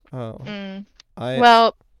Oh, Mm. I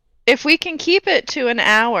Well, if we can keep it to an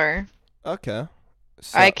hour, okay.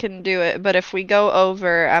 I So, can do it. But if we go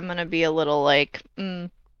over, I'm gonna be a little like,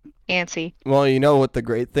 antsy. well, you know what the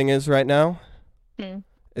great thing is right now? Hmm.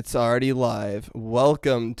 It's already live.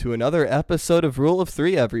 Welcome to another episode of Rule of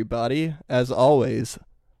Three, everybody. As always,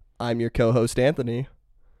 I'm your co-host Anthony,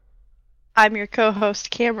 I'm your co-host,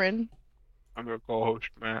 Cameron. I'm your co-host,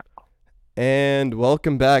 Matt. and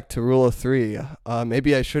welcome back to Rule of Three.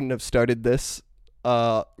 Maybe I shouldn't have started this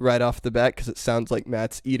right off the bat because it sounds like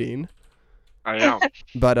Matt's eating, I am.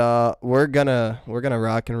 but we're gonna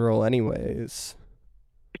rock and roll anyways.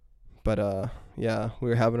 But yeah, we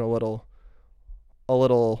were having a little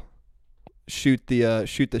shoot the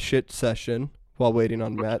shit session while waiting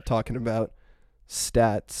on Matt talking about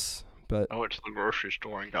stats. But I went to the grocery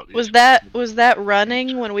store and got these. Was that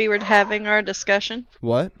running when we were having our discussion?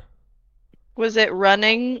 what? Was it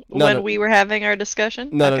running No, when no, we were having our discussion?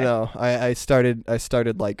 no, no, Okay. no. I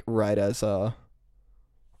started like right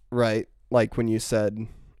like when you said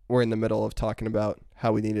we're in the middle of talking about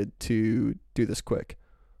how we needed to do this quick.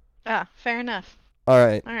 Ah, fair enough. All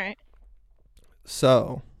right. All right.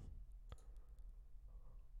 So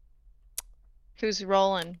Who's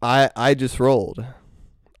rolling? I just rolled.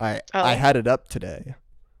 I Oh. had it up today,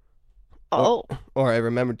 or Oh. or I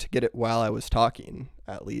remembered to get it while I was talking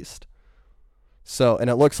at least. So and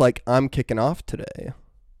it looks like I'm kicking off today.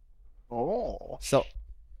 Oh. So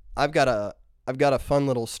I've got a fun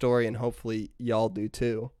little story, and hopefully y'all do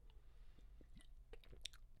too.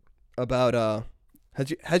 About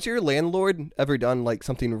has your landlord ever done like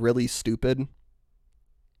something really stupid?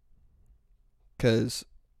 Cause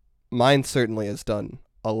mine certainly has done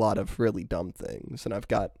a lot of really dumb things, and I've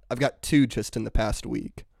got two just in the past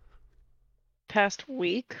week. Past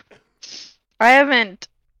week? I haven't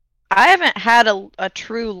I haven't had a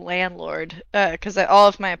true landlord, because all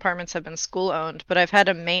of my apartments have been school owned, but I've had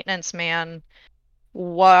a maintenance man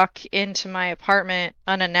walk into my apartment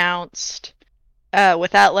unannounced,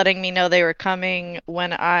 without letting me know they were coming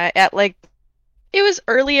when it was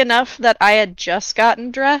early enough that I had just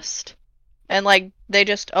gotten dressed, and like they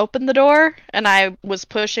just opened the door and I was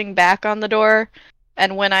pushing back on the door,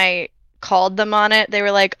 and when I called them on it, they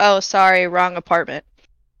were like, "Oh, sorry, wrong apartment."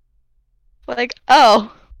 Like,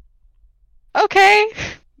 "Oh, okay."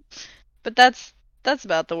 But that's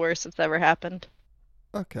about the worst that's ever happened.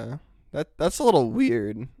 Okay, that's a little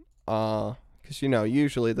weird. Cause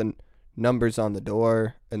usually the numbers on the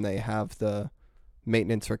door, and they have the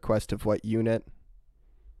maintenance request of what unit.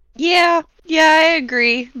 Yeah, yeah, I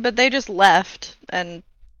agree, but they just left and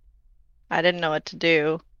I didn't know what to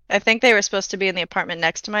do. I think they were supposed to be in the apartment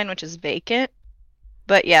next to mine, which is vacant.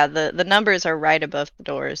 But yeah, the numbers are right above the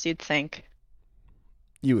doors, you'd think.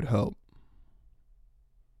 You would hope.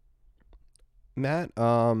 Matt,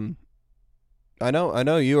 I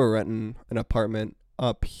know you were renting an apartment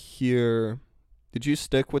up here. Did you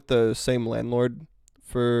stick with the same landlord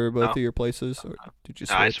for both No, of your places, or did you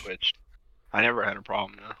no, I switch? switched. I never had a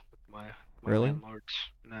problem with my Really? landlords.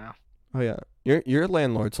 No. Oh yeah. Your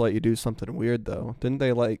landlords let you do something weird though. Didn't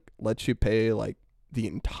they like let you pay like the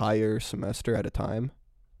entire semester at a time?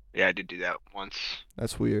 Yeah, I did do that once.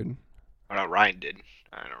 That's weird. Oh no, Ryan did.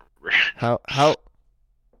 I don't remember. How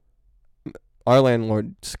our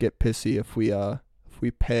landlords get pissy if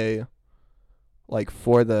we pay like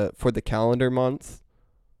for the calendar month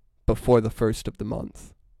before the first of the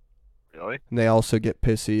month. Really? And they also get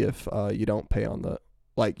pissy if you don't pay on the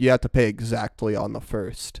like you have to pay exactly on the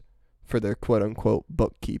first for their quote unquote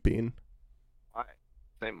bookkeeping. Why?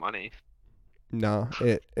 Same money. Nah,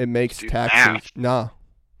 it Just makes do the math. taxes. Nah,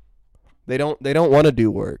 they don't want to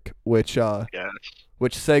do work, Yeah.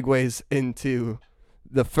 which segues into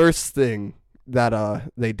the first thing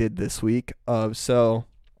that they did this week. So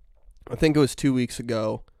I think it was 2 weeks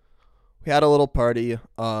ago. We had a little party.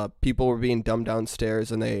 People were being dumb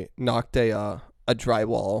downstairs, and they knocked a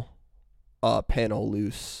drywall panel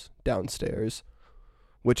loose downstairs.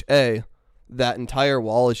 Which that entire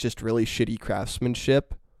wall is just really shitty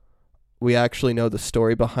craftsmanship. We actually know the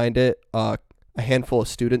story behind it. A handful of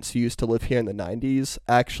students who used to live here in the '90s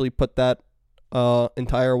actually put that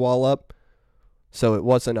entire wall up, so it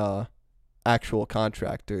wasn't actual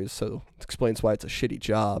contractors. So it explains why it's a shitty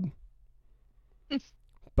job.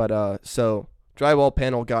 But so drywall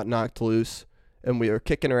panel got knocked loose, and we were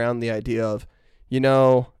kicking around the idea of,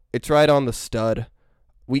 it's right on the stud.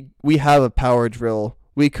 We have a power drill.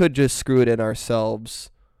 We could just screw it in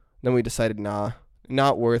ourselves. Then we decided, nah,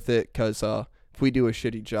 not worth it, because if we do a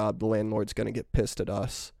shitty job, the landlord's gonna get pissed at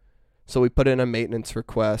us. So we put in a maintenance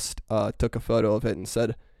request, took a photo of it, and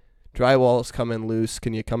said, drywall's coming loose.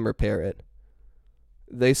 Can you come repair it?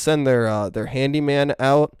 They send their handyman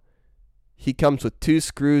out. He comes with 2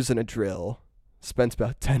 screws and a drill. Spends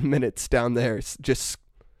about 10 minutes down there. Just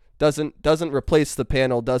doesn't replace the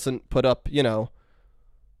panel. Doesn't put up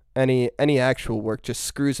any actual work. Just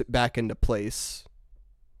screws it back into place.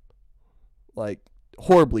 Like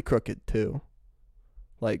horribly crooked too.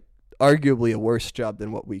 Like arguably a worse job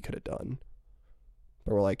than what we could have done.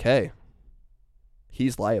 But we're like, hey,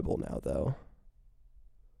 he's liable now though.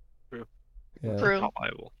 True. Yeah. True. Not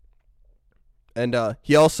liable. And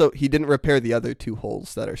he didn't repair the other 2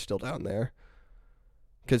 holes that are still down there,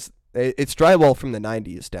 because it's drywall from the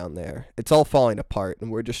 90s down there. It's all falling apart, and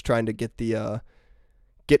we're just trying to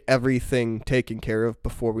get everything taken care of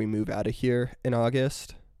before we move out of here in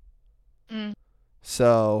August. Mm.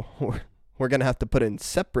 So we're gonna have to put in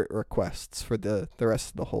separate requests for the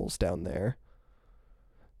rest of the holes down there.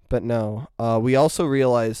 But no, we also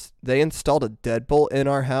realized they installed a deadbolt in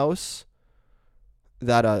our house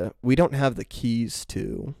that we don't have the keys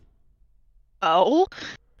to. Oh.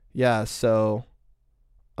 Yeah, so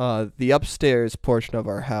the upstairs portion of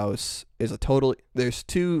our house is there's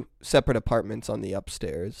 2 separate apartments on the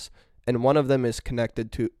upstairs, and one of them is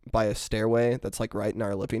connected to by a stairway that's like right in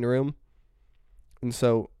our living room. And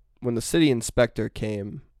so when the city inspector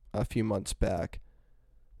came a few months back,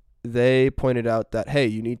 they pointed out that, hey,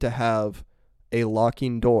 you need to have a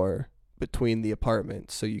locking door between the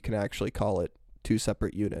apartments so you can actually call it 2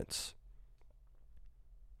 separate units.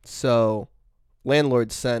 So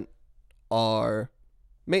landlord sent our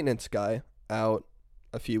maintenance guy out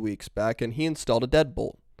a few weeks back, and he installed a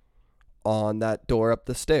deadbolt on that door up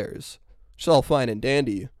the stairs. It's all fine and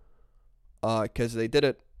dandy, because they did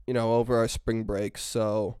it, over our spring break,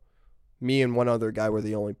 so me and one other guy were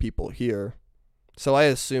the only people here. So I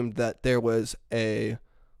assumed that there was a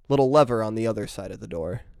little lever on the other side of the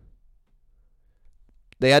door.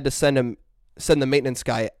 They had to send the maintenance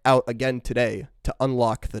guy out again today to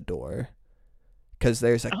unlock the door, because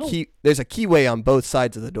there's a keyway on both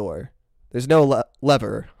sides of the door. There's no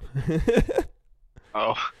lever.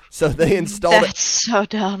 Oh. So they installed That's so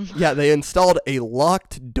dumb. Yeah, they installed a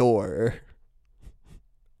locked door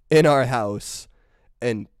in our house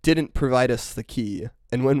and didn't provide us the key.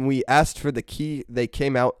 And when we asked for the key, they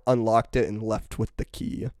came out, unlocked it, and left with the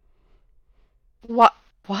key. What?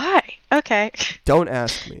 Why? Okay. Don't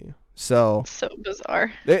ask me. So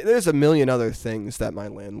bizarre. there's a million other things that my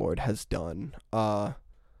landlord has done.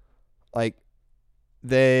 Like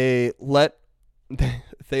they let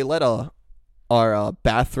our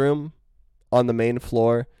bathroom on the main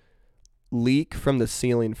floor leak from the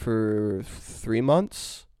ceiling for 3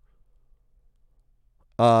 months.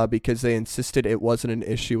 Because they insisted it wasn't an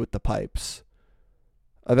issue with the pipes.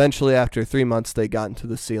 Eventually, after 3 months, they got into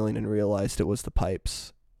the ceiling and realized it was the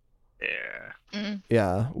pipes. Yeah. Mm.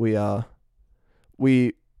 Yeah,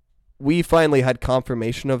 we finally had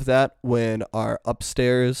confirmation of that when our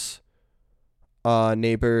upstairs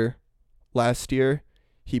neighbor last year,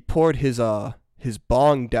 he poured his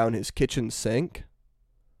bong down his kitchen sink.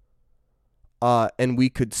 And we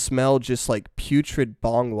could smell just like putrid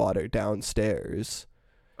bong water downstairs.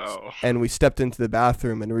 Oh. And we stepped into the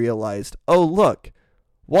bathroom and realized, oh look,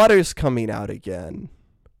 water's coming out again.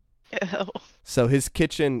 Ew. So his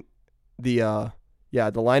kitchen, the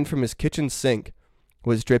line from his kitchen sink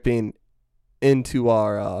was dripping into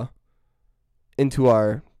our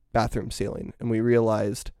bathroom ceiling, and we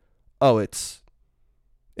realized, oh, it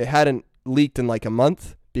hadn't leaked in like a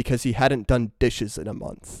month because he hadn't done dishes in a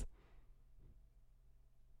month.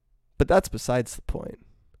 But that's besides the point.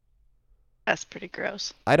 That's pretty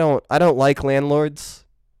gross. I don't like landlords.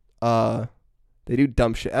 They do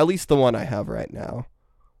dumb shit. At least the one I have right now.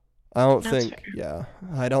 I don't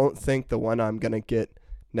think the one I'm gonna get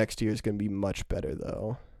next year is gonna be much better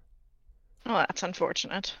though. Well, that's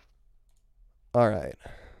unfortunate. All right.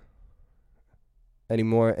 Any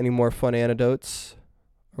more fun anecdotes?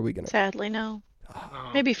 Are we gonna? Sadly, no.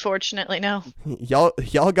 Oh. Maybe fortunately, no.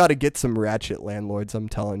 Y'all got to get some ratchet landlords. I'm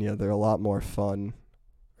telling you, they're a lot more fun.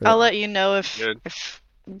 I'll let you know if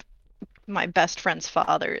Good. my best friend's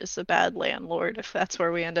father is a bad landlord, if that's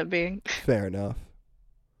where we end up being. Fair enough.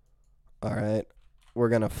 All right. We're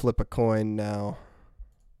going to flip a coin now.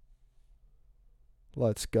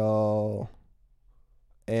 Let's go.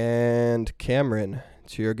 And Cameron,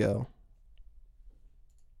 it's your go.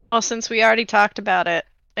 Well, since we already talked about it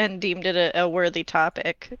and deemed it a worthy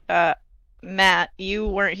topic, Matt, you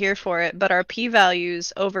weren't here for it, but are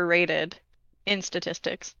p-values overrated in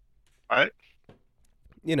statistics? What?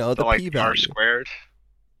 You know, So the like p-value. R squared?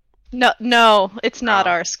 No, it's not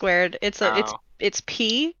Oh. R squared. It's Oh.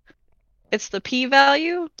 p. It's the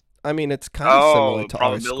p-value. I mean, it's kind of similar Oh, to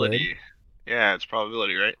R squared. probability. Yeah, it's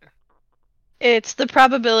probability, right? It's the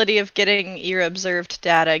probability of getting your observed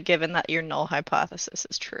data given that your null hypothesis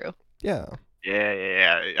is true. Yeah.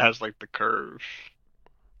 Yeah. It has like the curve,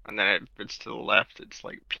 and then if it's to the left, it's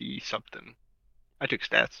like P something. I took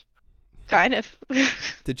stats. Kind of.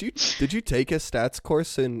 Did you take a stats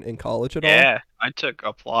course in college at all? Yeah, I took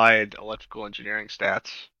applied electrical engineering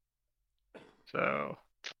stats. So,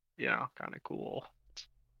 kind of cool.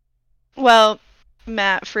 Well,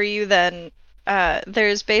 Matt, for you then,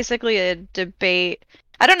 there's basically a debate.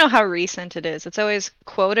 I don't know how recent it is. It's always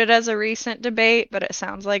quoted as a recent debate, but it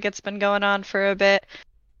sounds like it's been going on for a bit.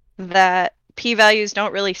 That p-values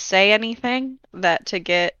don't really say anything. That to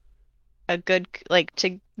get a good, like,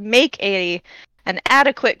 to make an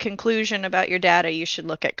adequate conclusion about your data, you should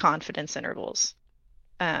look at confidence intervals.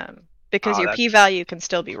 Because Oh, your that's p-value can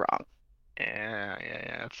still be wrong. yeah.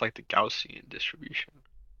 It's like the Gaussian distribution.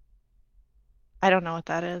 I don't know what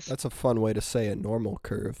that is. That's a fun way to say a normal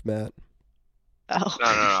curve, Matt. Oh. No,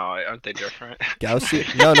 aren't they different?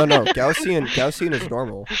 Gaussian? No. Gaussian is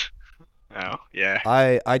normal. Oh, yeah.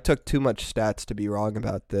 I took too much stats to be wrong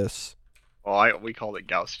about this. Well, we called it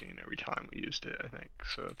Gaussian every time we used it, I think.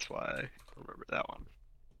 So that's why I remember that one.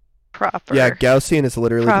 Proper. Yeah, Gaussian is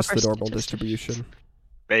literally just Proper the normal statistics. distribution.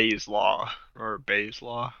 Bayes' law, or Bayes'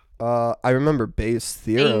 law. I remember Bayes'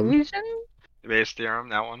 theorem. Asian? Bayes' theorem,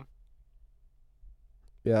 that one.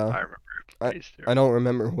 Yeah. I remember Bayes' theorem. I don't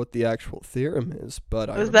remember what the actual theorem is, but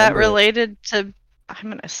I Was that remember it. related to? I'm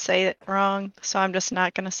gonna say it wrong, so I'm just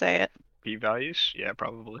not gonna say it. P-values? Yeah,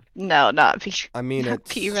 probably. No, not p. I mean, not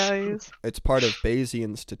it's p-values. It's part of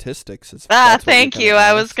Bayesian statistics. Ah, thank you.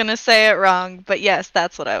 I was gonna say it wrong, but yes,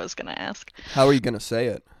 that's what I was gonna ask. How are you gonna say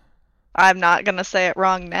it? I'm not gonna say it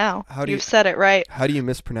wrong now. You've said it right. How do you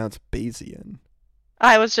mispronounce Bayesian?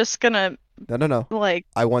 I was just gonna No. like.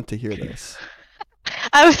 I want to hear this.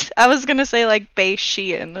 I was gonna say like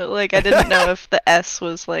Bayesian. Like I didn't know if the S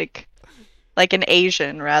was like an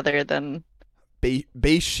Asian rather than.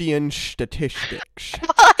 Bayesian statistics.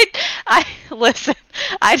 I listen.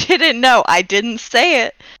 I didn't know. I didn't say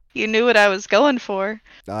it. You knew what I was going for.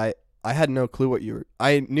 I had no clue what you were.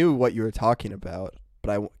 I knew what you were talking about, but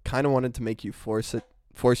I kind of wanted to make you force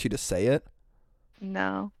you to say it.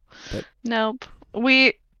 No. But Nope.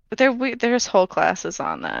 There's whole classes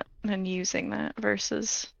on that and using that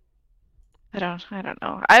versus. I don't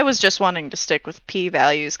know. I was just wanting to stick with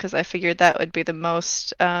p-values because I figured that would be the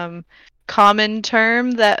most common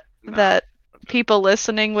term that people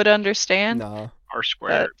listening would understand. Nah. R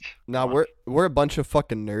squared. Nah, we're a bunch of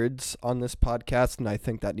fucking nerds on this podcast, and I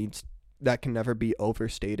think that can never be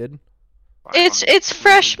overstated. It's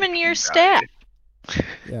freshman year stat.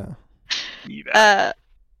 Yeah.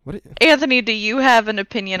 Anthony, do you have an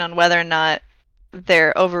opinion on whether or not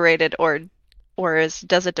they're overrated or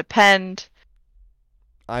does it depend?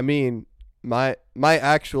 I mean, my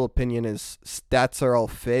actual opinion is stats are all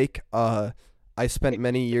fake. I spent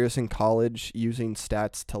many years in college using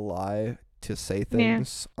stats to lie to say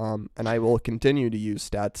things. Yeah. And I will continue to use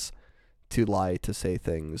stats to lie to say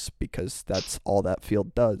things because that's all that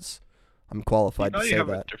field does. I'm qualified to say have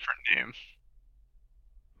that. A different name.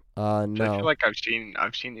 No. I feel like I've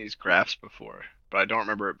seen these graphs before, but I don't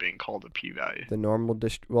remember it being called a p-value. The normal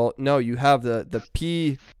well, no, you have the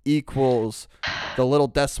p equals the little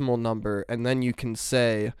decimal number, and then you can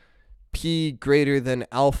say p greater than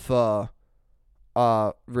alpha,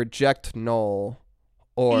 reject null,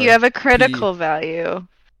 or you have a critical value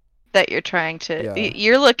that you're trying to. Yeah.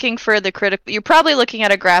 You're looking for the critical. You're probably looking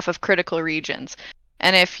at a graph of critical regions,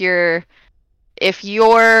 and if your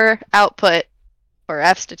output or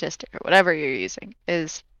F statistic or whatever you're using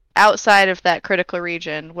is outside of that critical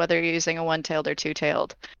region, whether you're using a one-tailed or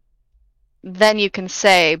two-tailed, then you can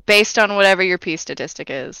say, based on whatever your p statistic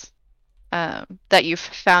is, that you've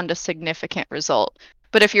found a significant result.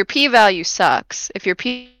 But if your p-value sucks, if your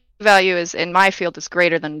p-value is in my field is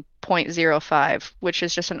greater than 0.05, which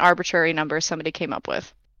is just an arbitrary number somebody came up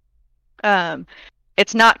with,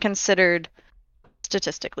 it's not considered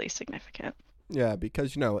statistically significant. Yeah,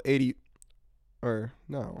 because 80 or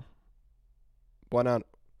no. Why not?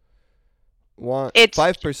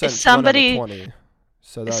 5% is 1 out of 20.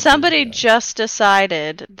 So somebody just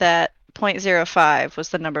decided that 0.05 was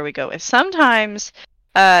the number we go with. Sometimes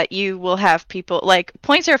you will have people like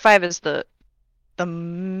 0.05 is the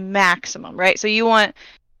maximum, right? So you want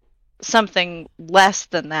something less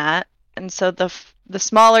than that, and so the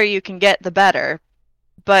smaller you can get, the better.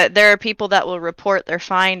 But there are people that will report their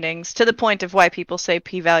findings to the point of why people say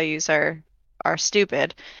p-values are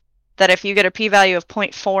stupid. That if you get a p-value of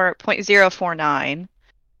 0.049,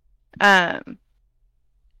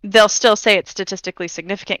 they'll still say it's statistically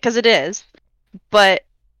significant because it is. but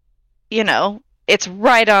it's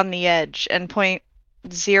right on the edge, and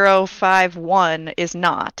 0.051 is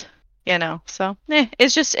not. So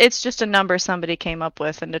it's just a number somebody came up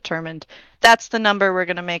with and determined that's the number we're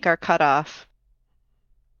gonna make our cutoff,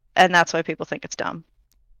 and that's why people think it's dumb.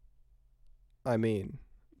 I mean,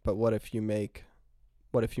 but what if you make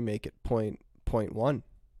it point 1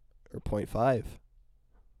 or 0.5?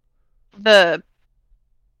 The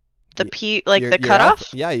Y- P, like the your alpha,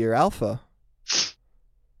 cutoff? yeah, your alpha.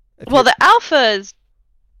 Well, the alpha is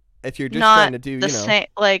if you're just trying not to do, the same.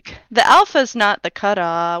 Like the alpha is not the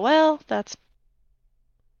cutoff. Well, that's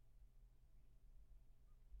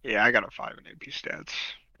Yeah, I got a 5 in AP Stats.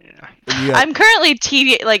 Yeah. I'm currently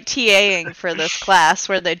TAing for this class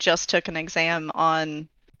where they just took an exam on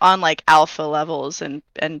like alpha levels and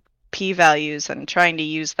p values and trying to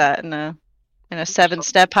use that in a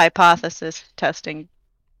 7-step hypothesis testing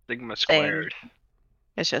Sigma thing. squared.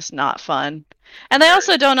 It's just not fun. And they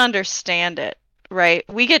also don't understand it, right?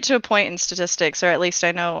 We get to a point in statistics, or at least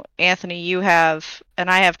I know, Anthony, you have, and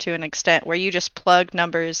I have to an extent, where you just plug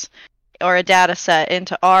numbers or a data set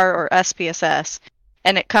into R or SPSS,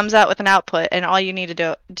 and it comes out with an output, and all you need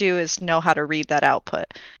to do is know how to read that output.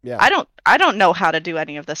 Yeah. I don't know how to do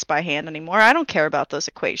any of this by hand anymore. I don't care about those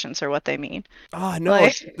equations or what they mean. Oh, no,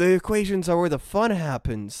 the equations are where the fun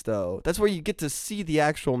happens, though. That's where you get to see the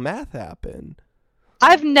actual math happen.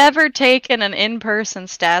 I've never taken an in-person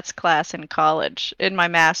stats class in college in my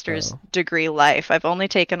master's degree life. I've only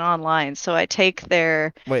taken online, so I take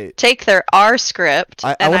their R script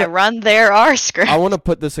and I run their R script. I want to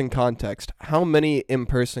put this in context. How many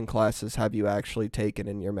in-person classes have you actually taken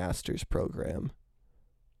in your master's program?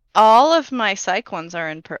 All of my psych ones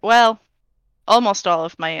are almost all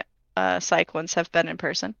of my psych ones have been in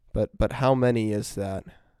person. But how many is that?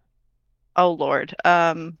 Oh Lord.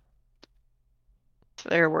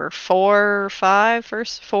 There were 4 or 5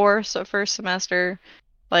 first semester,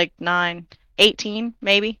 like 9, 18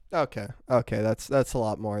 maybe. Okay, that's a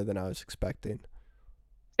lot more than I was expecting.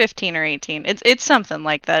 15 or 18. It's something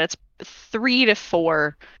like that. It's 3 to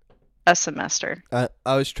 4 a semester.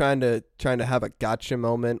 I was trying to have a gotcha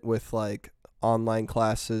moment with like online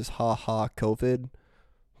classes, haha, COVID,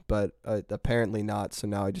 but apparently not. So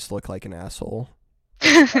now I just look like an asshole.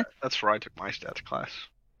 That's where I took my stats class.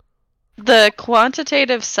 The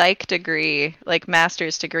quantitative psych degree, like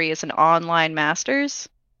master's degree, is an online master's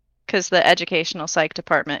because the educational psych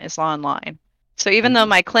department is online. So even though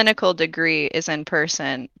my clinical degree is in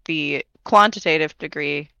person, the quantitative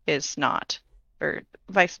degree is not, or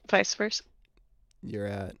vice versa. You're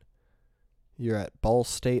at Ball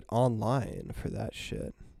State Online for that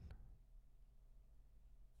shit.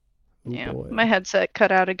 Ooh, yeah, boy. My headset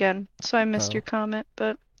cut out again, so I missed your comment,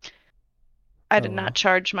 but I did not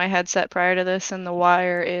charge my headset prior to this, and the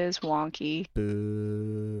wire is wonky.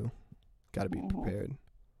 Boo. Gotta be prepared.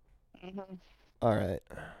 Mm-hmm. All right.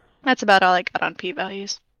 That's about all I got on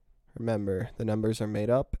p-values. Remember, the numbers are made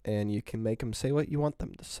up, and you can make them say what you want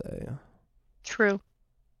them to say. True.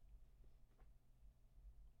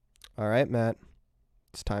 All right, Matt.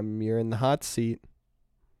 It's time you're in the hot seat.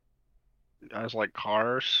 You guys like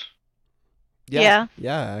cars? Yeah.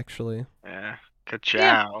 Yeah, actually. Yeah. Ka-chow.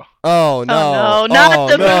 Yeah. Oh, no. Oh, no. Not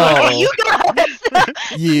the movie. You guys.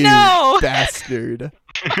 You no. bastard.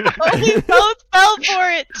 We both fell for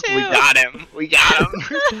it, too. We got him.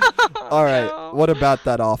 All right. What about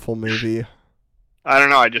that awful movie? I don't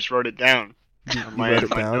know. I just wrote it down. You wrote it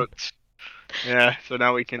down? Notes. Yeah, so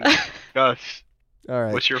now we can discuss. All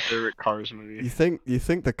right. What's your favorite Cars movie? You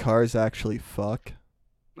think the cars actually fuck?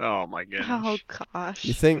 Oh my goodness. Oh gosh.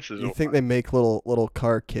 You think they make little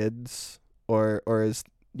car kids, or is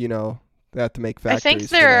they have to make factories? I think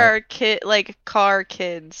there are car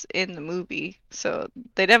kids in the movie, so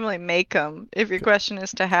they definitely make them. If your question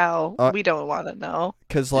is to how, we don't want to know.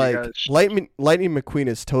 Because Lightning McQueen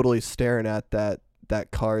is totally staring at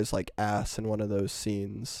that car's like ass in one of those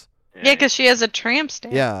scenes. Yeah, because she has a tramp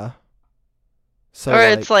stamp. Yeah. So or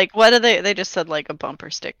it's like, what do they just said like a bumper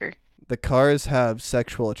sticker. The cars have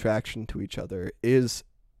sexual attraction to each other is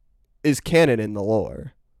canon in the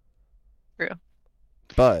lore. True.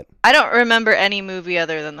 But I don't remember any movie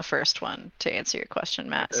other than the first one to answer your question,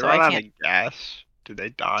 Matt. So I can't. They run out of gas. Do they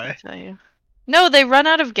die? Tell you. No, they run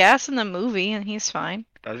out of gas in the movie, and he's fine.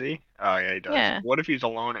 Does he? Oh yeah, he does. Yeah. What if he's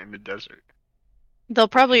alone in the desert? They'll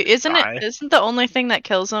probably isn't the only thing that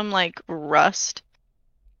kills him like rust?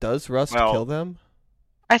 Does rust kill them?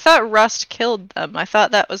 I thought rust killed them. I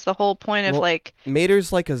thought that was the whole point of like.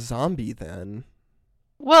 Mater's like a zombie then.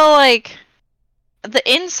 Well, like, the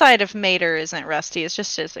inside of Mater isn't rusty. It's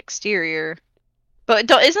just his exterior. But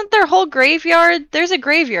isn't their whole graveyard? There's a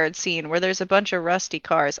graveyard scene where there's a bunch of rusty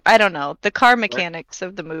cars. I don't know. The car mechanics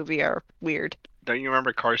of the movie are weird. Don't you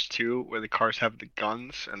remember Cars 2, where the cars have the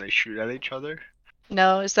guns and they shoot at each other?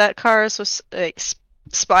 No, is that cars with like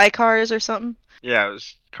spy cars or something? Yeah, it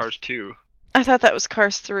was Cars 2. I thought that was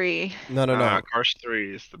Cars 3. No. Cars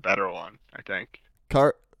 3 is the better one, I think.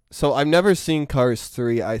 So I've never seen Cars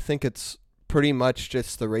 3. I think it's pretty much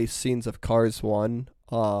just the race scenes of Cars 1,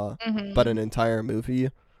 but an entire movie.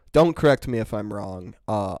 Don't correct me if I'm wrong.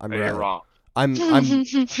 I'm No, right. you're wrong. I'm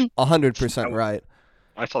 100% right.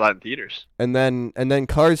 I saw that in theaters. And then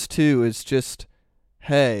Cars 2 is just,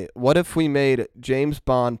 hey, what if we made James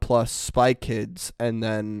Bond plus Spy Kids and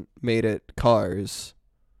then made it Cars?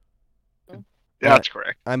 Yeah, that's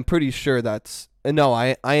correct. I'm pretty sure that's... No,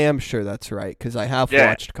 I am sure that's right, because I have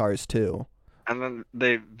watched Cars 2. And then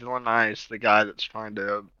they villainize the guy that's trying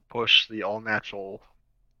to push the all-natural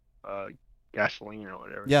gasoline or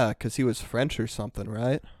whatever. Yeah, because he was French or something,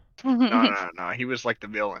 right? No. He was like the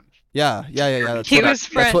villain. Yeah. He was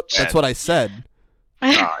French. That's what I said.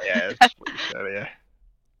 Yeah, that's what you said, yeah.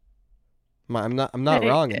 I'm not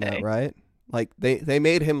wrong in that, right? Like they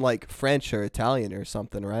made him like French or Italian or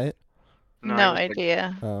something, right? No he was, like,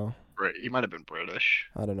 idea. Oh, he might have been British.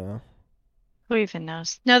 I don't know. Who even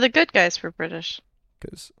knows? No, the good guys were British.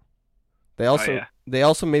 Because they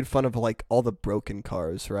also made fun of like all the broken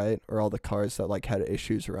cars, right? Or all the cars that like had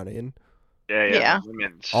issues running. Yeah. The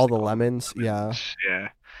lemons. All the lemons, yeah. Yeah.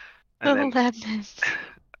 The And then, lemons.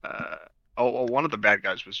 one of the bad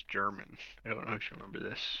guys was German. I don't know if you remember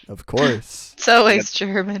this. Of course. It's always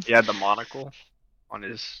German. He had the monocle on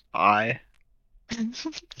his eye.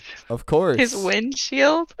 Of course. His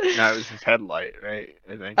windshield? No, it was his headlight, right?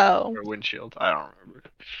 I think. Oh. Or windshield. I don't remember.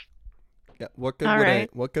 Yeah. What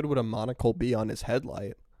good would a monocle be on his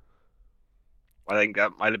headlight? I think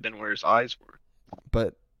that might have been where his eyes were.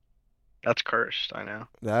 But that's cursed, I know.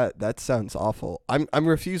 That sounds awful. I'm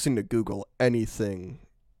refusing to Google anything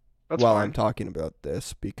while I'm talking about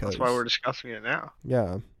this because that's why we're discussing it now.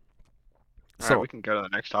 Yeah. So we can go to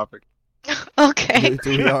the next topic. Okay.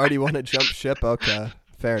 Do we already want to jump ship? Okay,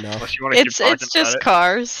 fair enough. Unless you want to keep talking It's just about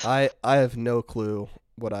cars. I have no clue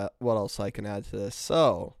what else I can add to this.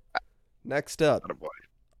 So, next up,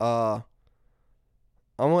 I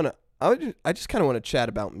just kind of want to chat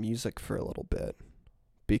about music for a little bit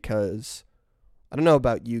because I don't know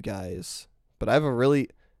about you guys, but I have this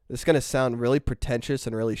is gonna sound really pretentious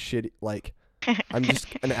and really shitty. Like I'm just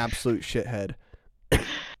an absolute shithead.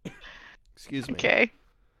 Excuse me. Okay.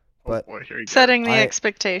 But setting the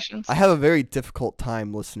expectations. I have a very difficult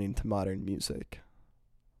time listening to modern music.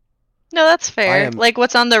 No, that's fair. Like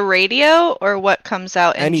what's on the radio or what comes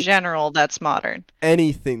out in general that's modern?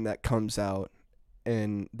 Anything that comes out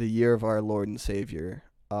in the year of our Lord and Savior,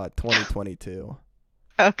 2022.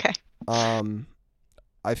 Okay.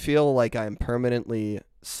 I feel like I'm permanently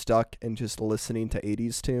stuck in just listening to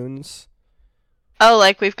 80s tunes. Oh,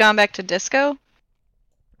 like we've gone back to disco?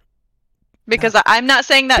 Because I'm not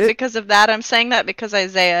saying that because of that. I'm saying that because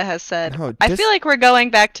Isaiah has said, I feel like we're going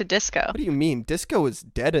back to disco. What do you mean? Disco was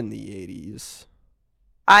dead in the 80s.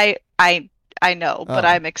 I know, but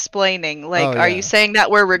I'm explaining. Like, are you saying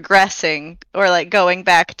that we're regressing or like going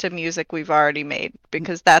back to music we've already made?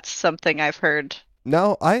 Because that's something I've heard.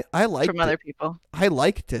 No, I like from other people. I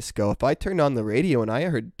like disco. If I turned on the radio and I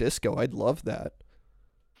heard disco, I'd love that.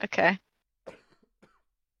 Okay.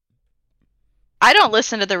 I don't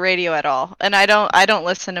listen to the radio at all, and I don't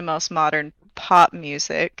listen to most modern pop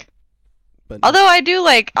music. But although I do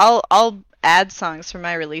I'll add songs from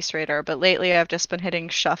my release radar, but lately I've just been hitting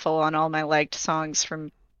shuffle on all my liked songs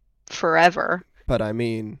from forever. But I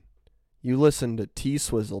mean, you listen to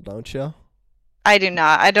T-Swizzle, don't you? I do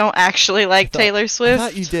not. I don't actually like Taylor Swift. I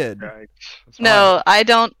thought you did. No, I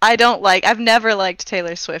don't like. I've never liked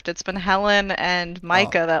Taylor Swift. It's been Helen and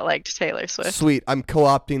Micah that liked Taylor Swift. Sweet. I'm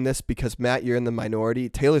co-opting this because Matt, you're in the minority.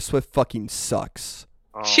 Taylor Swift fucking sucks.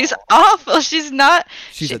 Oh. She's awful. She's not.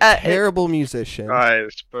 She's a terrible musician.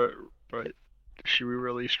 Guys, but she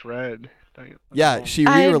re-released Red. Yeah, she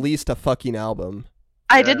re-released a fucking album.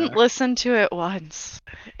 I didn't listen to it once.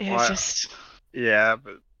 It was just. Yeah,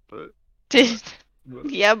 but.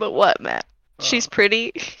 Yeah, but what, Matt? She's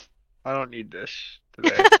pretty. I don't need this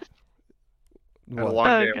today. I had a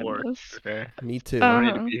long day at work. Okay. Me too. I don't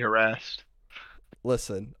need to be harassed.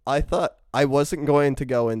 Listen, I thought I wasn't going to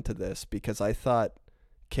go into this because I thought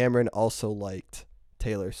Cameron also liked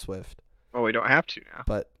Taylor Swift. Oh, we don't have to now.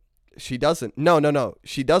 But she doesn't. No.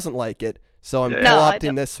 She doesn't like it. So I'm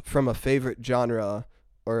co-opting this from a favorite genre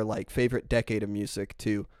or like favorite decade of music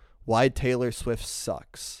to why Taylor Swift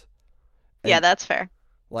sucks. Yeah, that's fair.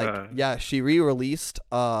 Like, yeah, she re-released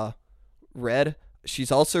Red.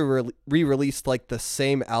 She's also re-released like the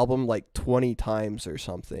same album like 20 times or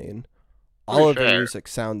something. To be All of her fair, music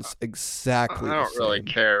sounds I exactly the don't really same.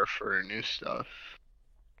 care for new stuff.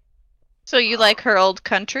 So you like her old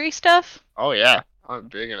country stuff? Oh yeah, I'm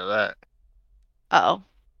big into that. Oh.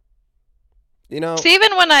 You know, See,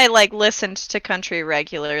 even when I like listened to country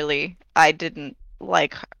regularly, I didn't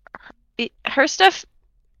like her stuff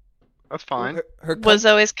That's fine. was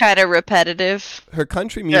always kind of repetitive. her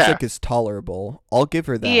country Yeah. music is tolerable. I'll give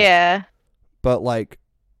her that. Yeah. But like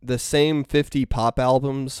the same 50 pop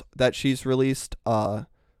albums that she's released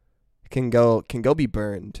can go be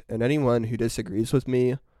burned. And anyone who disagrees with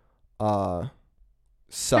me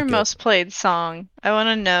suck Her it. most played song. I want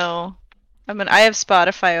to know. I mean, I have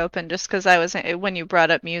Spotify open just because when you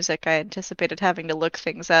brought up music, I anticipated having to look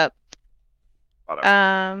things up.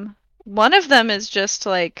 One of them is just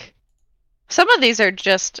like, some of these are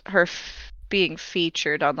just her being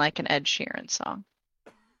featured on like an Ed Sheeran song.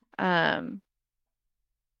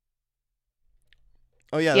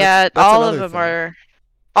 Oh yeah, Yeah, that's all of another them thing.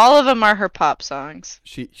 all of them are her pop songs.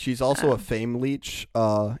 She's also a fame leech.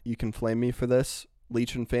 You can flame me for this.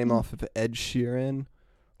 Leeching fame off of Ed Sheeran,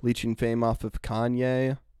 leeching fame off of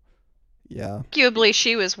Kanye. Yeah. Arguably,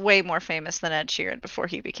 she was way more famous than Ed Sheeran before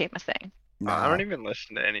he became a thing. I Nah. don't even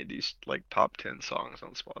listen to any of these like top 10 songs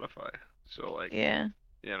on Spotify. So like, Yeah.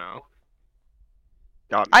 you know,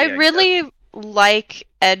 got me. I guess. really like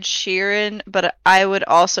Ed Sheeran, but I would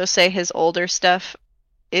also say his older stuff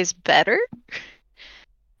is better.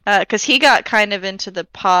 Because he got kind of into the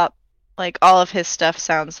pop, like all of his stuff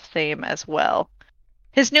sounds the same as well.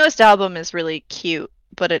 His newest album is really cute,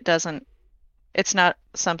 but it's not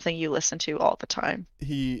something you listen to all the time.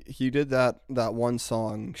 He did that one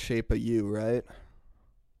song, Shape of You, right?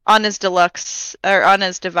 On his deluxe, or on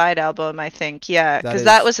his Divide album, I think, yeah. Because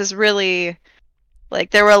that was his really,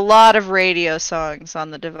 like, there were a lot of radio songs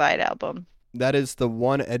on the Divide album. That is the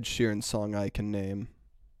one Ed Sheeran song I can name.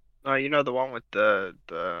 Oh, you know the one with the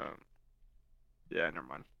yeah, never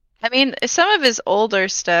mind. I mean, some of his older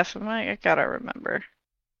stuff, I gotta remember.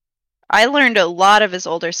 I learned a lot of his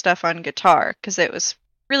older stuff on guitar because it was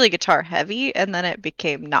really guitar heavy, and then it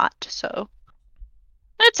became not so.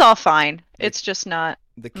 It's all fine. It's just not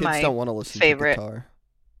The kids my don't want to listen favorite. to guitar.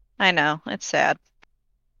 I know, it's sad.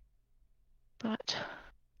 But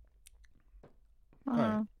All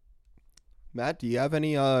right. Matt, do you have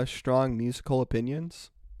any strong musical opinions?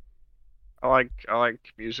 I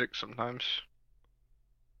like music sometimes.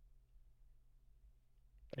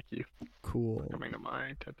 Thank you. Cool. For coming to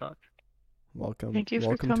my TED Talk. Welcome. Thank you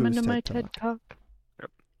Welcome for coming to his my TED TED Talk.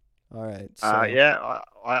 Yep. All right. So yeah,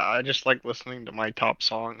 I just like listening to my top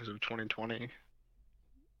songs of 2020.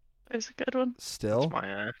 It's a good one. Still,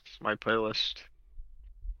 It's my playlist.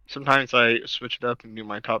 Sometimes I switch it up and do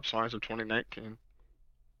my top songs of 2019.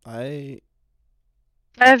 I've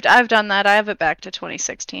done that. I have it back to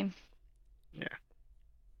 2016. Yeah.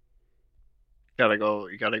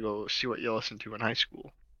 You gotta go see what you listened to in high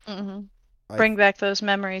school. Bring back those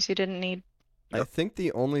memories you didn't need. I think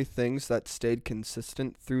the only things that stayed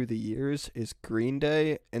consistent through the years is Green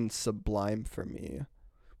Day and Sublime for me,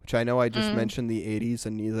 which I know I just mentioned the 80s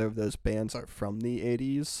and neither of those bands are from the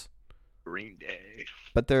 80s. Green Day.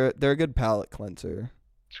 But they're a good palate cleanser.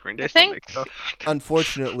 Does Green Day still make stuff?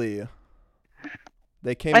 Unfortunately,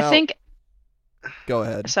 they came out. I think. Go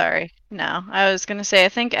ahead. Sorry, no. I was gonna say I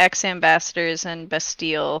think Ex Ambassadors and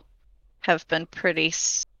Bastille have been pretty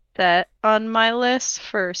set on my list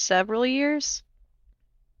for several years,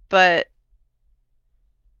 but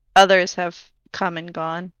others have come and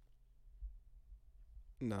gone.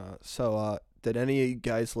 No. So, did any of you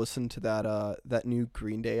guys listen to that new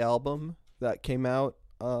Green Day album that came out?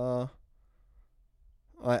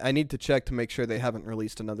 I need to check to make sure they haven't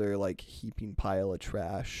released another like heaping pile of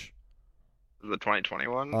trash. The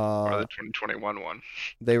 2021 or the 2021 one?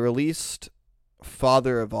 They released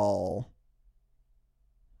Father of All.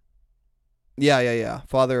 Yeah.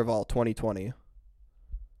 Father of All 2020.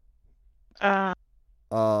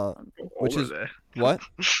 Which is what?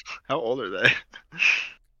 How old are they?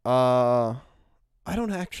 I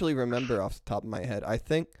don't actually remember off the top of my head. I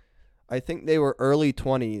think they were early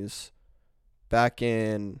 20s back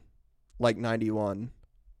in like 91.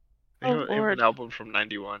 They have an album from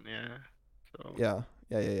 91, yeah. So. Yeah.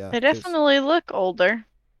 They definitely look older.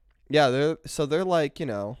 Yeah, they're like,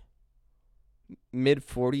 mid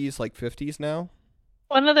 40s, like 50s now.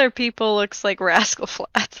 One of their people looks like Rascal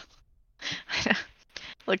Flatts.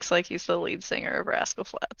 Looks like he's the lead singer of Rascal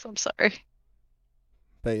Flatts. I'm sorry.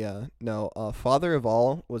 But yeah, no, Father of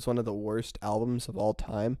All was one of the worst albums of all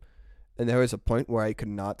time. and there was a point where I could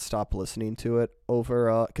not stop listening to it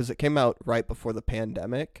over because it came out right before the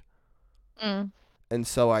pandemic, Mm, and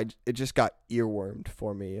so it just got earwormed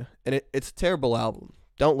for me, and it's a terrible album.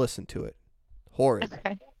 Don't listen to it, horrid.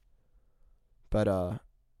 okay. But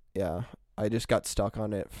yeah, I just got stuck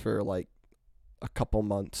on it for like a couple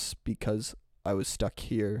months because I was stuck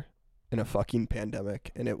here in a fucking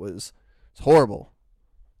pandemic, and it's horrible,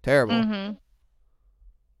 terrible. Mm-hmm.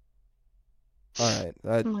 All right,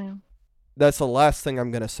 Well, that's the last thing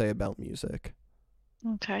I'm gonna say about music.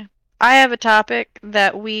 okay. I have a topic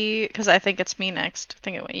that because I think it's me next. I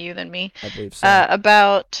think it went you, then me. I believe so.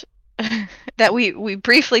 About that we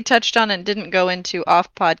briefly touched on and didn't go into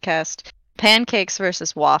off podcast, pancakes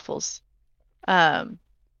versus waffles. Um,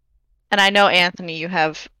 and I know, Anthony, you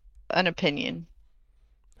have an opinion.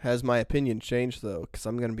 Has my opinion changed though? Because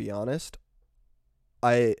I'm gonna be honest.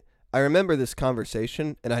 I I remember this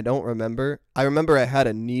conversation, and I don't remember. I remember I had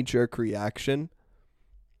a knee jerk reaction.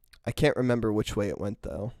 I can't remember which way it went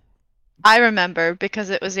though. I remember because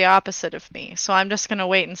it was the opposite of me, so I'm just gonna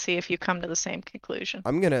wait and see if you come to the same conclusion.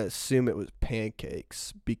 I'm gonna assume it was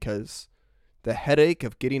pancakes because the headache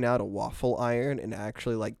of getting out a waffle iron and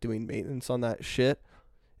actually like doing maintenance on that shit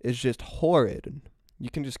is just horrid. You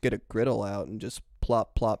can just get a griddle out and just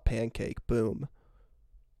plop plop pancake, boom.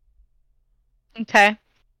 Okay,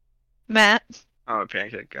 Matt. I'm a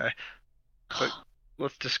pancake guy. But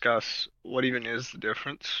let's discuss what even is the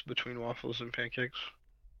difference between waffles and pancakes.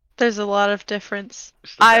 There's a lot of difference.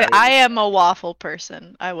 It's the I batter. am a waffle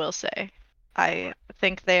person, I will say. I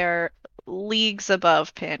think they are leagues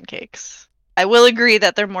above pancakes. I will agree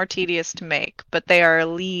that they're more tedious to make, but they are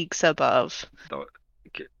leagues above. The,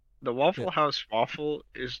 the Yeah. Waffle House waffle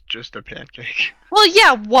is just a pancake. Well,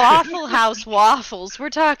 yeah, Waffle House waffles. We're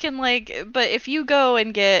talking like, but if you go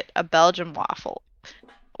and get a Belgian waffle,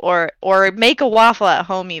 or make a waffle at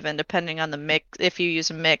home, even depending on the mix, if you use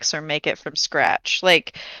a mix or make it from scratch,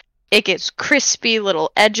 like it gets crispy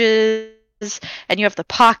little edges, and you have the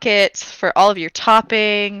pockets for all of your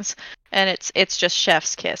toppings, and it's just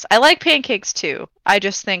chef's kiss. I like pancakes too. I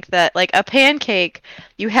just think that like a pancake,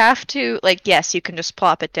 you have to like, yes, you can just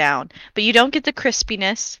plop it down, but you don't get the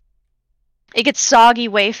crispiness. It gets soggy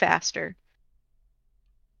way faster.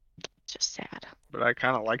 It's just sad. But I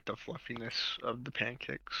kind of like the fluffiness of the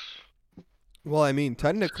pancakes. Well, I mean,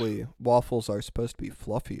 technically, waffles are supposed to be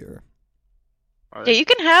fluffier. Are Yeah, they? you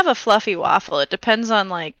can have a fluffy waffle. It depends on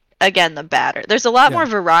like again the batter. There's a lot Yeah. more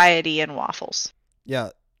variety in waffles. Yeah,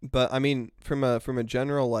 but I mean, from a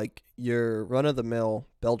general like your run of the mill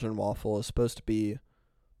Belgian waffle is supposed to be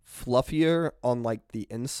fluffier on like the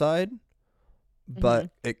inside, but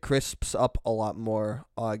it crisps up a lot more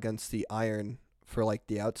against the iron for like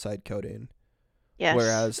the outside coating. Yes,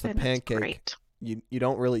 Whereas the and it's pancake, great. you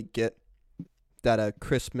don't really get that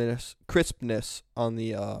crispness on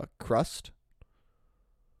the crust.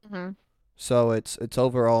 Mhm. So it's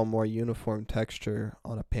overall more uniform texture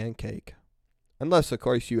on a pancake. Unless of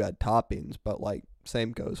course you add toppings, but like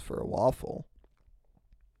same goes for a waffle.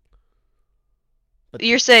 But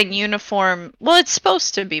You're saying uniform. Well, it's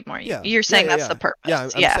supposed to be more. yeah, You're saying that's the purpose. yeah.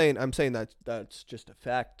 I'm Yeah, saying that's just a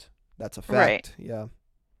fact. That's a right. fact. Yeah.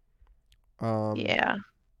 Um. Yeah.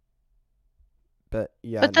 But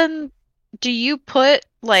yeah, But then, do you put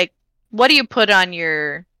like what do you put on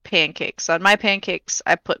your pancakes? On my pancakes,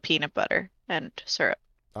 I put peanut butter and syrup.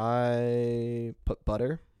 I put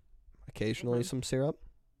butter, occasionally Mhm. some syrup.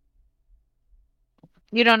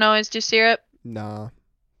 You don't always do syrup? Nah,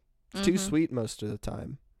 it's too Hmm. sweet most of the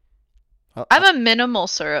time. I, I'm a minimal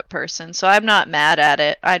syrup person, so I'm not mad at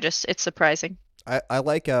it. It's surprising. I I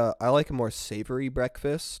like a more savory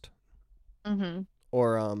breakfast, Hmm.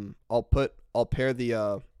 or I'll pair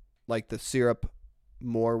the like the syrup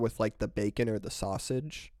more with like the bacon or the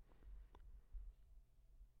sausage.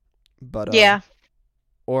 But Yeah.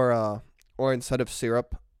 or instead of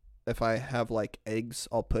syrup, if I have like eggs,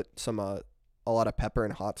 I'll put some a lot of pepper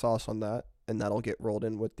and hot sauce on that, and that'll get rolled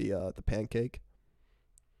in with the pancake.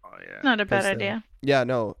 Oh yeah. Not a bad 'Cause idea. yeah,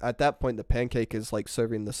 no, at that point the pancake is like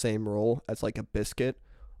serving the same role as like a biscuit,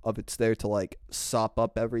 of it's there to like sop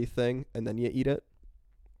up everything and then you eat it.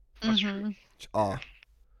 That's true. Hmm. Ah,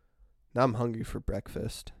 now I'm hungry for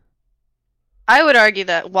breakfast. I would argue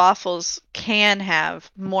that waffles can have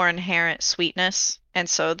more inherent sweetness, and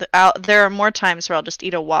so there are more times where I'll just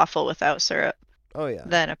eat a waffle without syrup Oh yeah.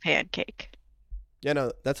 than a pancake. Yeah,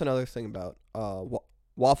 no, that's another thing about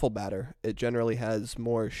waffle batter. It generally has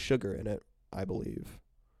more sugar in it, I believe.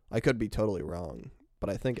 I could be totally wrong, but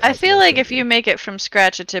I think it I has feel more like if sugar. you make it from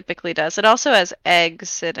scratch, it typically does. It also has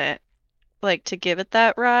eggs in it, like to give it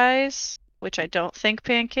that rise, which I don't think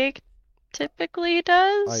pancake typically I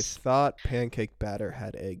does. thought pancake batter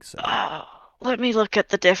had eggs in it. Oh, let me look up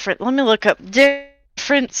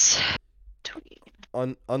difference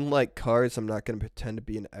between. Unlike cars, I'm not going to pretend to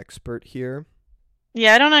be an expert here.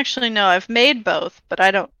 Yeah, I don't actually know. I've made both, but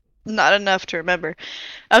I don't. Not enough to remember.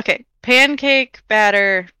 Okay, pancake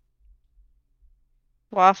batter,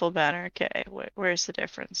 waffle batter. Okay, where's the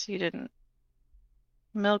difference? You didn't.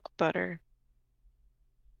 Milk butter.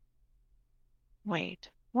 Wait,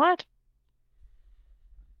 what?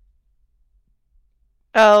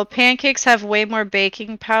 Oh, pancakes have way more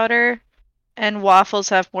baking powder, and waffles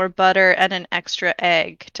have more butter and an extra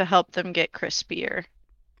egg to help them get crispier.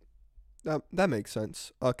 That makes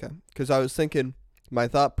sense. Okay. Because I was thinking, my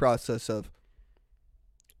thought process of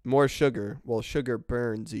more sugar. Well, sugar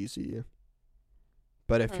burns easy.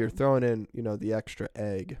 But if you're Hmm. throwing in, the extra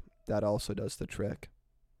egg, that also does the trick.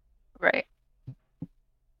 Right.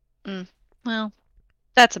 Well,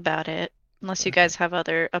 that's about it. Unless you Okay. guys have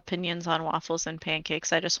other opinions on waffles and